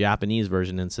 whereas the Japanese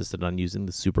version insisted on using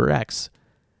the Super X.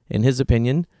 In his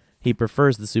opinion, he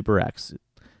prefers the Super X,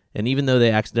 and even though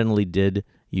they accidentally did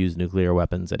use nuclear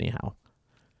weapons anyhow.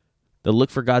 The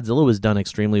look for Godzilla was done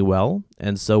extremely well,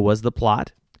 and so was the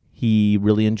plot. He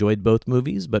really enjoyed both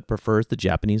movies, but prefers the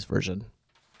Japanese version.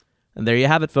 And there you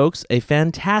have it, folks, a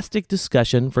fantastic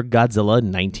discussion for Godzilla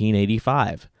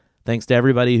 1985. Thanks to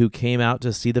everybody who came out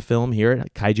to see the film here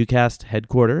at KaijuCast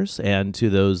headquarters, and to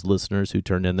those listeners who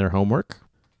turned in their homework.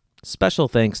 Special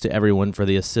thanks to everyone for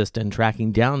the assist in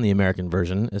tracking down the American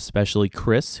version, especially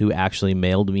Chris, who actually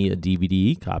mailed me a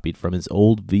DVD copied from his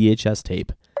old VHS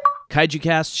tape.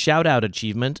 KaijuCast shout-out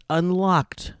achievement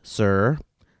unlocked, sir.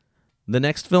 The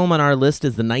next film on our list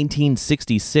is the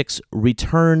 1966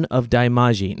 Return of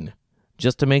Daimajin.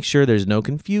 Just to make sure there's no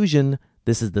confusion,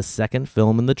 this is the second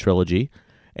film in the trilogy,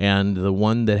 and the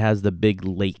one that has the big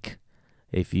lake.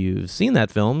 If you've seen that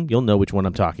film, you'll know which one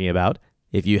I'm talking about.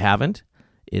 If you haven't,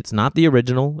 it's not the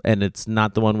original, and it's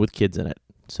not the one with kids in it.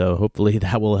 So hopefully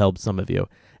that will help some of you.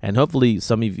 And hopefully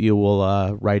some of you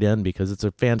will write in because it's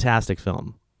a fantastic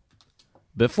film.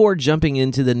 Before jumping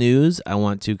into the news, I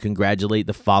want to congratulate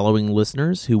the following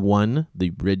listeners who won the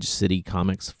Bridge City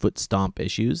Comics Foot Stomp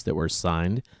issues that were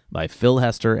signed by Phil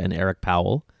Hester and Eric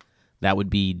Powell. That would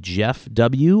be Jeff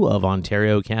W. of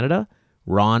Ontario, Canada,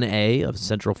 Ron A. of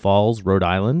Central Falls, Rhode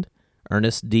Island,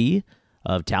 Ernest D.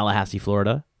 of Tallahassee,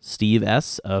 Florida, Steve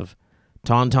S. of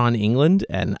Taunton, England,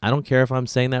 and I don't care if I'm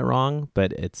saying that wrong,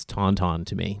 but it's Taunton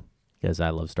to me because I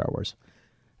love Star Wars,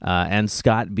 and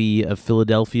Scott B. of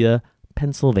Philadelphia,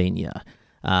 Pennsylvania.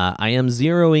 I am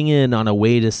zeroing in on a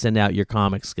way to send out your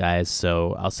comics, guys,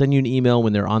 so I'll send you an email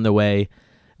when they're on the way.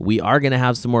 We are going to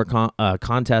have some more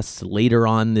contests later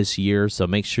on this year, so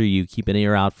make sure you keep an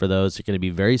ear out for those. They're going to be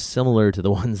very similar to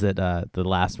the ones that the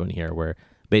last one here, where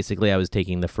basically I was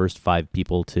taking the first 5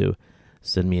 people to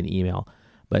send me an email.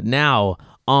 But now,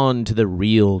 on to the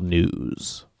real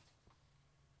news.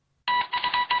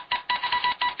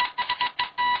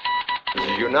 This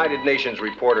is United Nations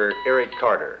reporter Eric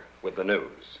Carter with the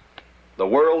news. The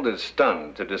world is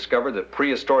stunned to discover that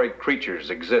prehistoric creatures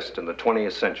exist in the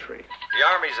 20th century. The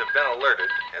armies have been alerted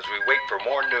as we wait for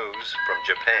more news from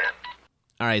Japan.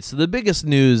 All right, so the biggest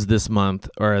news this month,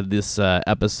 or this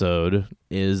episode,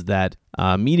 is that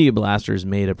Media Blasters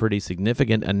made a pretty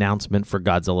significant announcement for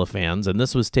Godzilla fans, and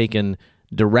this was taken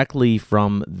directly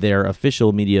from their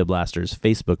official Media Blasters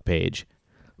Facebook page.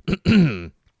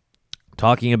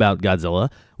 Talking about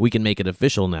Godzilla, we can make it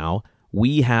official now.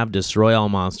 We have Destroy All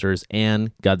Monsters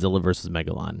and Godzilla vs.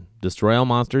 Megalon. Destroy All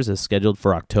Monsters is scheduled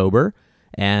for October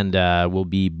and will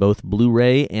be both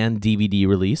Blu-ray and DVD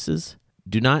releases.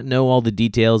 Do not know all the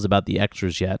details about the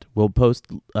extras yet. We'll post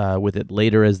with it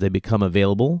later as they become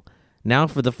available. Now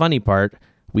for the funny part,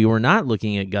 we were not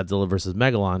looking at Godzilla vs.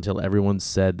 Megalon until everyone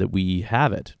said that we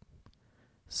have it.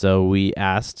 So we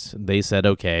asked, they said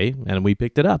okay, and we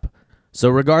picked it up. So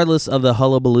regardless of the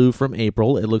hullabaloo from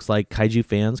April, it looks like kaiju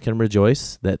fans can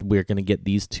rejoice that we're going to get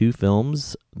these 2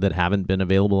 films that haven't been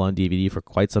available on DVD for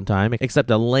quite some time,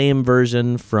 except a lame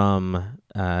version from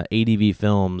ADV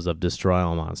Films of Destroy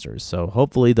All Monsters. So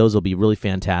hopefully those will be really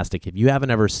fantastic. If you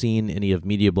haven't ever seen any of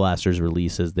Media Blasters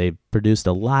releases, they've produced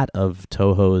a lot of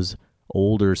Toho's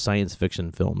older science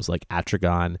fiction films like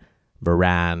Atragon,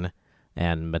 Varan,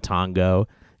 and Matango.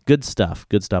 Good stuff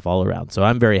all around. So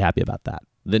I'm very happy about that.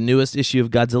 The newest issue of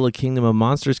Godzilla Kingdom of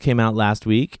Monsters came out last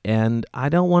week, and I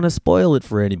don't want to spoil it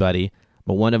for anybody,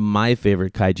 but one of my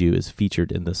favorite kaiju is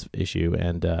featured in this issue,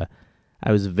 and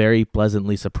I was very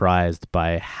pleasantly surprised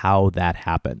by how that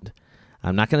happened.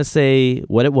 I'm not going to say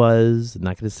what it was, I'm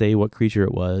not going to say what creature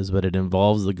it was, but it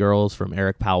involves the girls from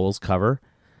Eric Powell's cover,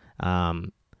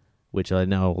 which I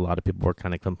know a lot of people were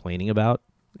kind of complaining about,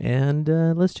 and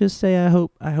let's just say I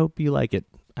hope you like it.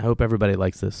 I hope everybody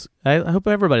likes this. I hope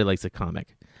everybody likes the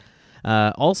comic.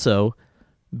 Also,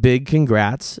 big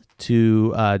congrats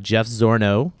to Jeff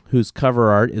Zorno, whose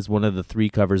cover art is one of the 3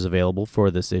 covers available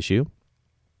for this issue.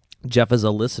 Jeff is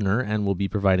a listener and will be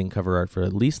providing cover art for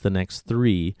at least the next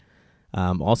 3.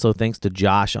 Also, thanks to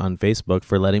Josh on Facebook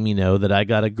for letting me know that I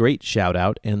got a great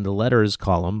shout-out in the letters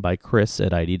column by Chris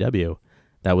at IDW.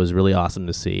 That was really awesome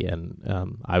to see,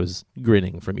 and I was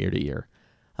grinning from ear to ear.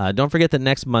 Don't forget that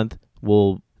next month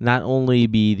will not only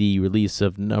be the release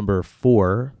of number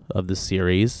 4 of the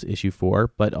series, issue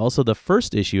 4, but also the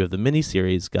first issue of the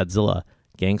miniseries Godzilla,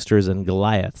 Gangsters and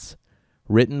Goliaths,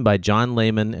 written by John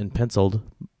Layman and penciled,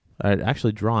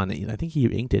 actually drawn, I think he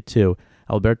inked it too,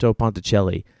 Alberto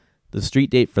Ponticelli. The street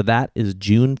date for that is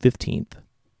June 15th.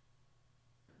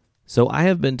 So I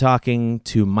have been talking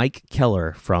to Mike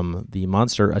Keller from the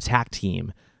Monster Attack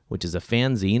Team, which is a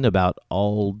fanzine about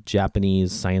all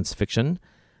Japanese science fiction.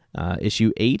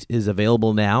 Issue 8 is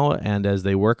available now, and as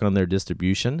they work on their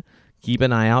distribution, keep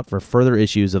an eye out for further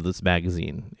issues of this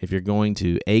magazine. If you're going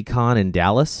to A-Kon in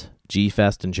Dallas,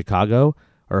 G-Fest in Chicago,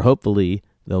 or hopefully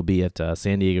they'll be at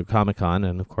San Diego Comic-Con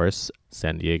and, of course,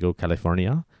 San Diego,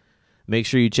 California, make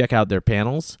sure you check out their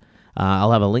panels.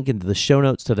 I'll have a link into the show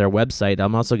notes to their website.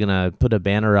 I'm also going to put a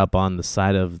banner up on the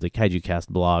side of the KaijuCast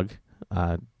blog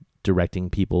directing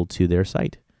people to their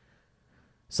site.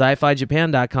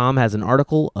 SciFiJapan.com has an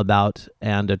article about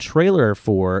and a trailer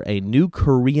for a new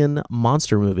Korean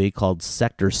monster movie called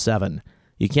Sector 7.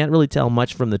 You can't really tell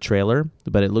much from the trailer,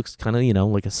 but it looks kind of,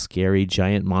 like a scary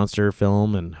giant monster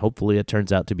film, and hopefully it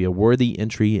turns out to be a worthy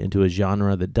entry into a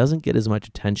genre that doesn't get as much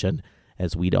attention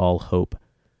as we'd all hope.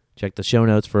 Check the show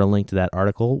notes for a link to that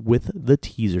article with the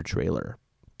teaser trailer.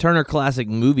 Turner Classic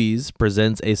Movies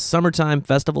presents a summertime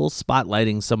festival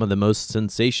spotlighting some of the most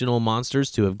sensational monsters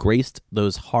to have graced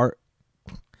those hard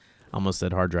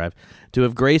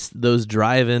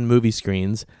drive-in movie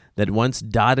screens that once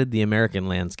dotted the American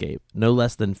landscape. No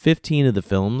less than 15 of the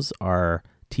films are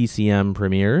TCM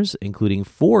premieres, including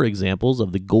 4 examples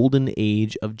of the golden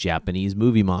age of Japanese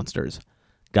movie monsters.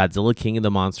 Godzilla King of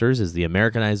the Monsters is the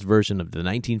Americanized version of the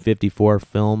 1954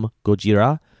 film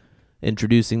Gojira,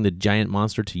 introducing the giant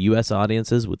monster to U.S.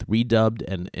 audiences with redubbed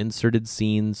and inserted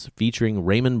scenes featuring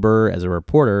Raymond Burr as a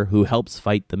reporter who helps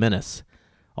fight the menace.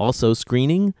 Also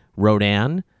screening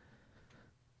Rodan,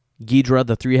 Ghidorah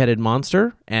the Three-Headed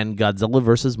Monster, and Godzilla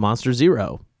vs. Monster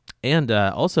Zero. And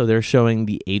also they're showing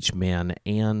the H-Man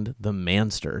and the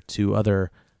Manster, 2 other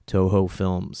Toho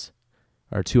films,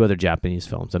 or 2 other Japanese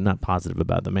films. I'm not positive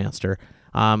about the Manster.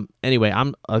 Anyway,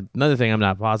 another thing I'm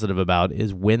not positive about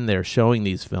is when they're showing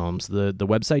these films. The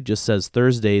website just says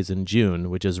Thursdays in June,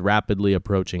 which is rapidly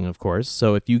approaching, of course.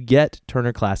 So if you get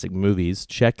Turner Classic Movies,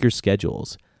 check your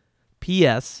schedules.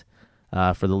 P.S.,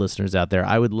 for the listeners out there,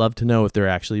 I would love to know if they're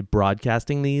actually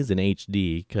broadcasting these in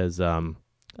HD, because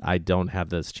I don't have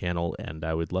this channel, and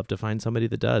I would love to find somebody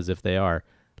that does. If they are,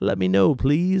 let me know,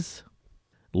 please.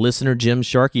 Listener Jim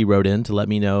Sharkey wrote in to let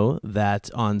me know that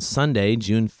on Sunday,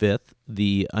 June 5th,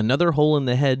 the Another Hole in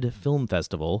the Head Film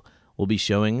Festival will be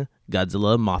showing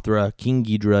Godzilla, Mothra, King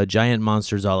Ghidorah, Giant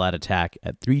Monsters All Out Attack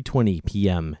at 3:20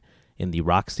 p.m. in the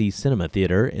Roxy Cinema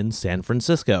Theater in San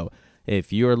Francisco.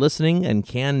 If you are listening and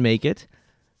can make it,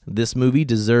 this movie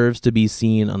deserves to be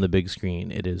seen on the big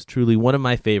screen. It is truly one of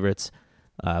my favorites.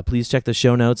 Please check the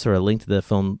show notes or a link to the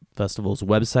film festival's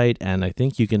website, and I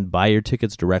think you can buy your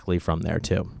tickets directly from there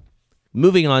too.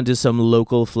 Moving on to some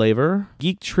local flavor,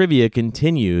 Geek Trivia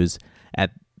continues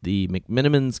at the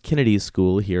McMenamins Kennedy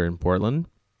School here in Portland.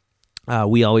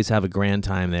 We always have a grand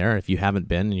time there. If you haven't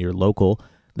been and you're local,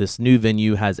 this new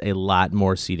venue has a lot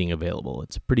more seating available.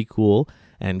 It's pretty cool,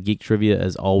 and Geek Trivia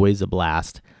is always a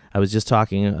blast. I was just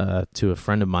talking to a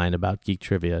friend of mine about Geek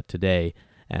Trivia today,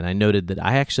 and I noted that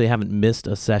I actually haven't missed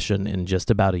a session in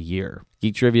just about a year.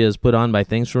 Geek Trivia is put on by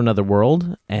Things from Another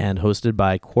World and hosted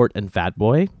by Quart and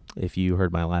Fatboy. If you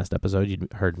heard my last episode, you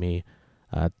heard me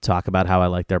talk about how I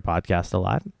like their podcast a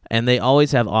lot. And they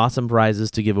always have awesome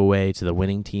prizes to give away to the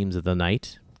winning teams of the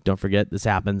night. Don't forget, this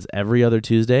happens every other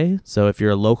Tuesday, so if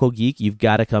you're a local geek, you've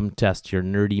got to come test your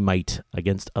nerdy might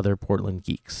against other Portland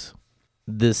geeks.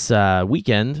 This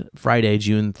weekend, Friday,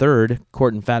 June 3rd,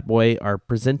 Quart and Fatboy are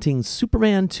presenting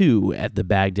Superman 2 at the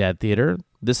Baghdad Theater.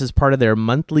 This is part of their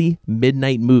monthly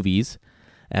midnight movies,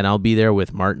 and I'll be there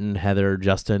with Martin, Heather,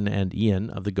 Justin, and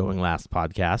Ian of the Going Last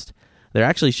podcast. They're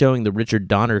actually showing the Richard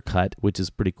Donner cut, which is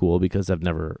pretty cool because I've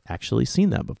never actually seen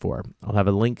that before. I'll have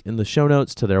a link in the show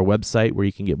notes to their website where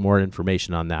you can get more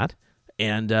information on that.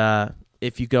 And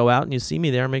if you go out and you see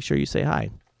me there, make sure you say hi.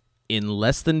 In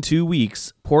less than 2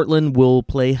 weeks, Portland will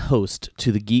play host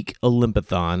to the Geek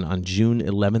Olympiathon on June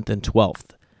 11th and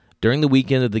 12th. During the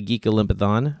weekend of the Geek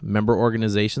Olympiathon, member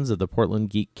organizations of the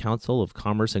Portland Geek Council of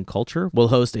Commerce and Culture will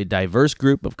host a diverse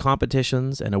group of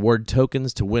competitions and award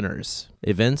tokens to winners.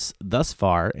 Events thus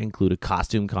far include a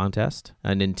costume contest,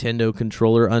 a Nintendo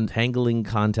controller untangling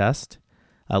contest,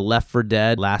 a Left 4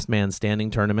 Dead Last Man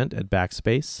Standing tournament at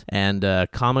Backspace, and a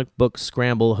comic book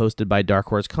scramble hosted by Dark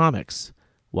Horse Comics.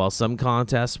 While some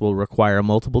contests will require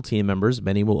multiple team members,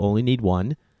 many will only need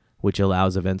one, which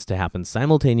allows events to happen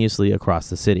simultaneously across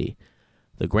the city.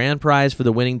 The grand prize for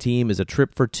the winning team is a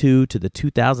trip for 2 to the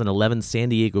 2011 San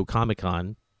Diego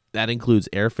Comic-Con. That includes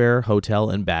airfare, hotel,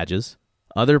 and badges.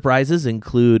 Other prizes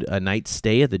include a night's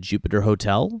stay at the Jupiter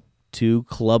Hotel, 2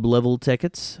 club-level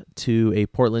tickets to a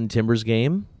Portland Timbers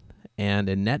game, and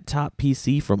a net-top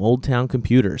PC from Old Town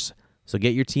Computers. So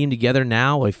get your team together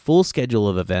now. A full schedule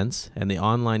of events and the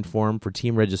online form for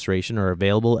team registration are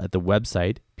available at the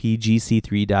website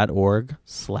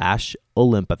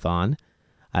pgc3.org/Olympiathon.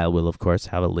 I will, of course,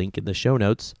 have a link in the show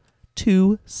notes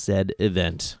to said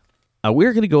event.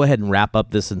 We're going to go ahead and wrap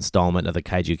up this installment of the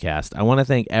Kaiju Cast. I want to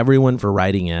thank everyone for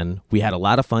writing in. We had a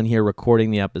lot of fun here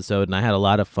recording the episode, and I had a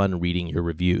lot of fun reading your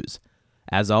reviews.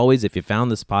 As always, if you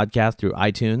found this podcast through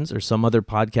iTunes or some other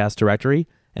podcast directory,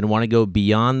 and want to go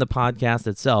beyond the podcast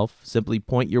itself, simply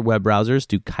point your web browsers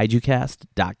to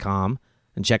kaijucast.com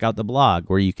and check out the blog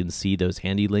where you can see those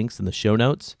handy links in the show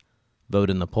notes, vote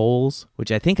in the polls,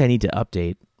 which I think I need to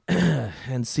update,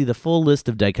 and see the full list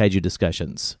of Daikaiju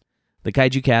discussions. The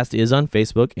Kaiju Cast is on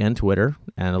Facebook and Twitter,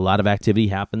 and a lot of activity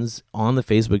happens on the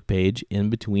Facebook page in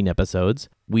between episodes.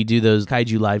 We do those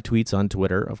Kaiju live tweets on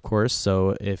Twitter, of course,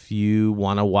 so if you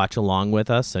want to watch along with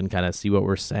us and kind of see what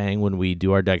we're saying when we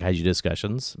do our Kaiju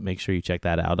discussions, make sure you check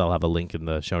that out. I'll have a link in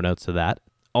the show notes to that.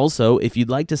 Also, if you'd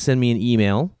like to send me an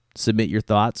email, submit your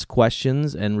thoughts,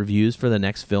 questions, and reviews for the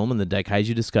next film in the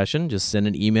Daikaiju discussion, just send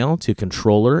an email to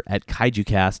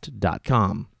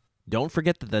controller@kaijucast.com. Don't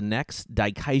forget that the next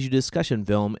Daikaiju discussion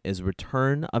film is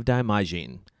Return of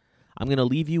Daimajin. I'm going to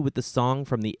leave you with the song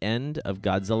from the end of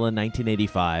Godzilla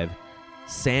 1985,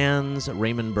 sans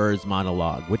Raymond Burr's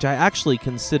monologue, which I actually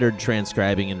considered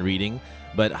transcribing and reading,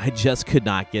 but I just could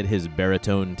not get his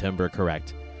baritone timbre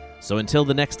correct. So until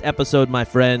the next episode, my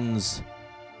friends,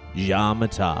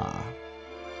 Jamata.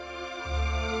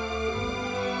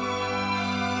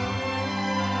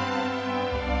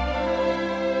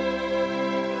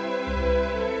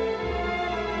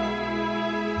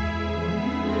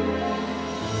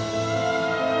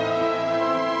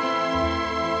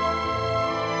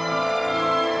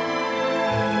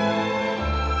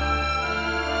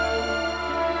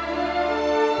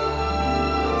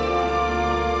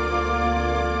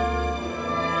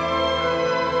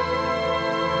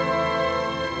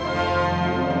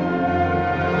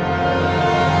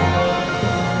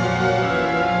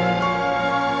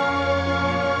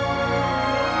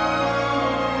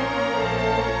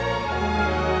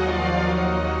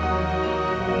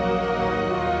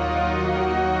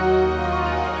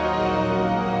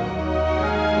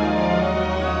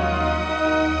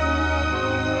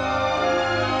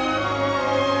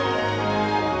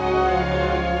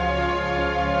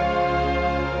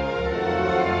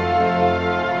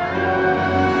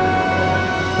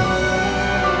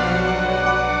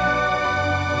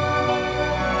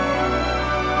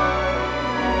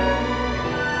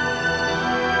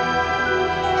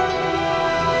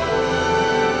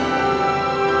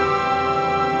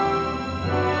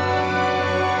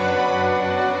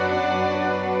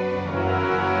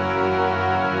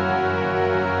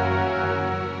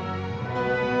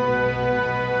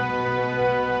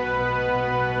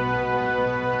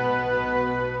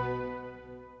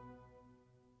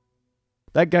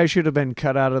 That guy should have been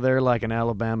cut out of there like an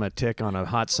Alabama tick on a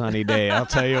hot sunny day, I'll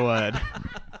tell you what.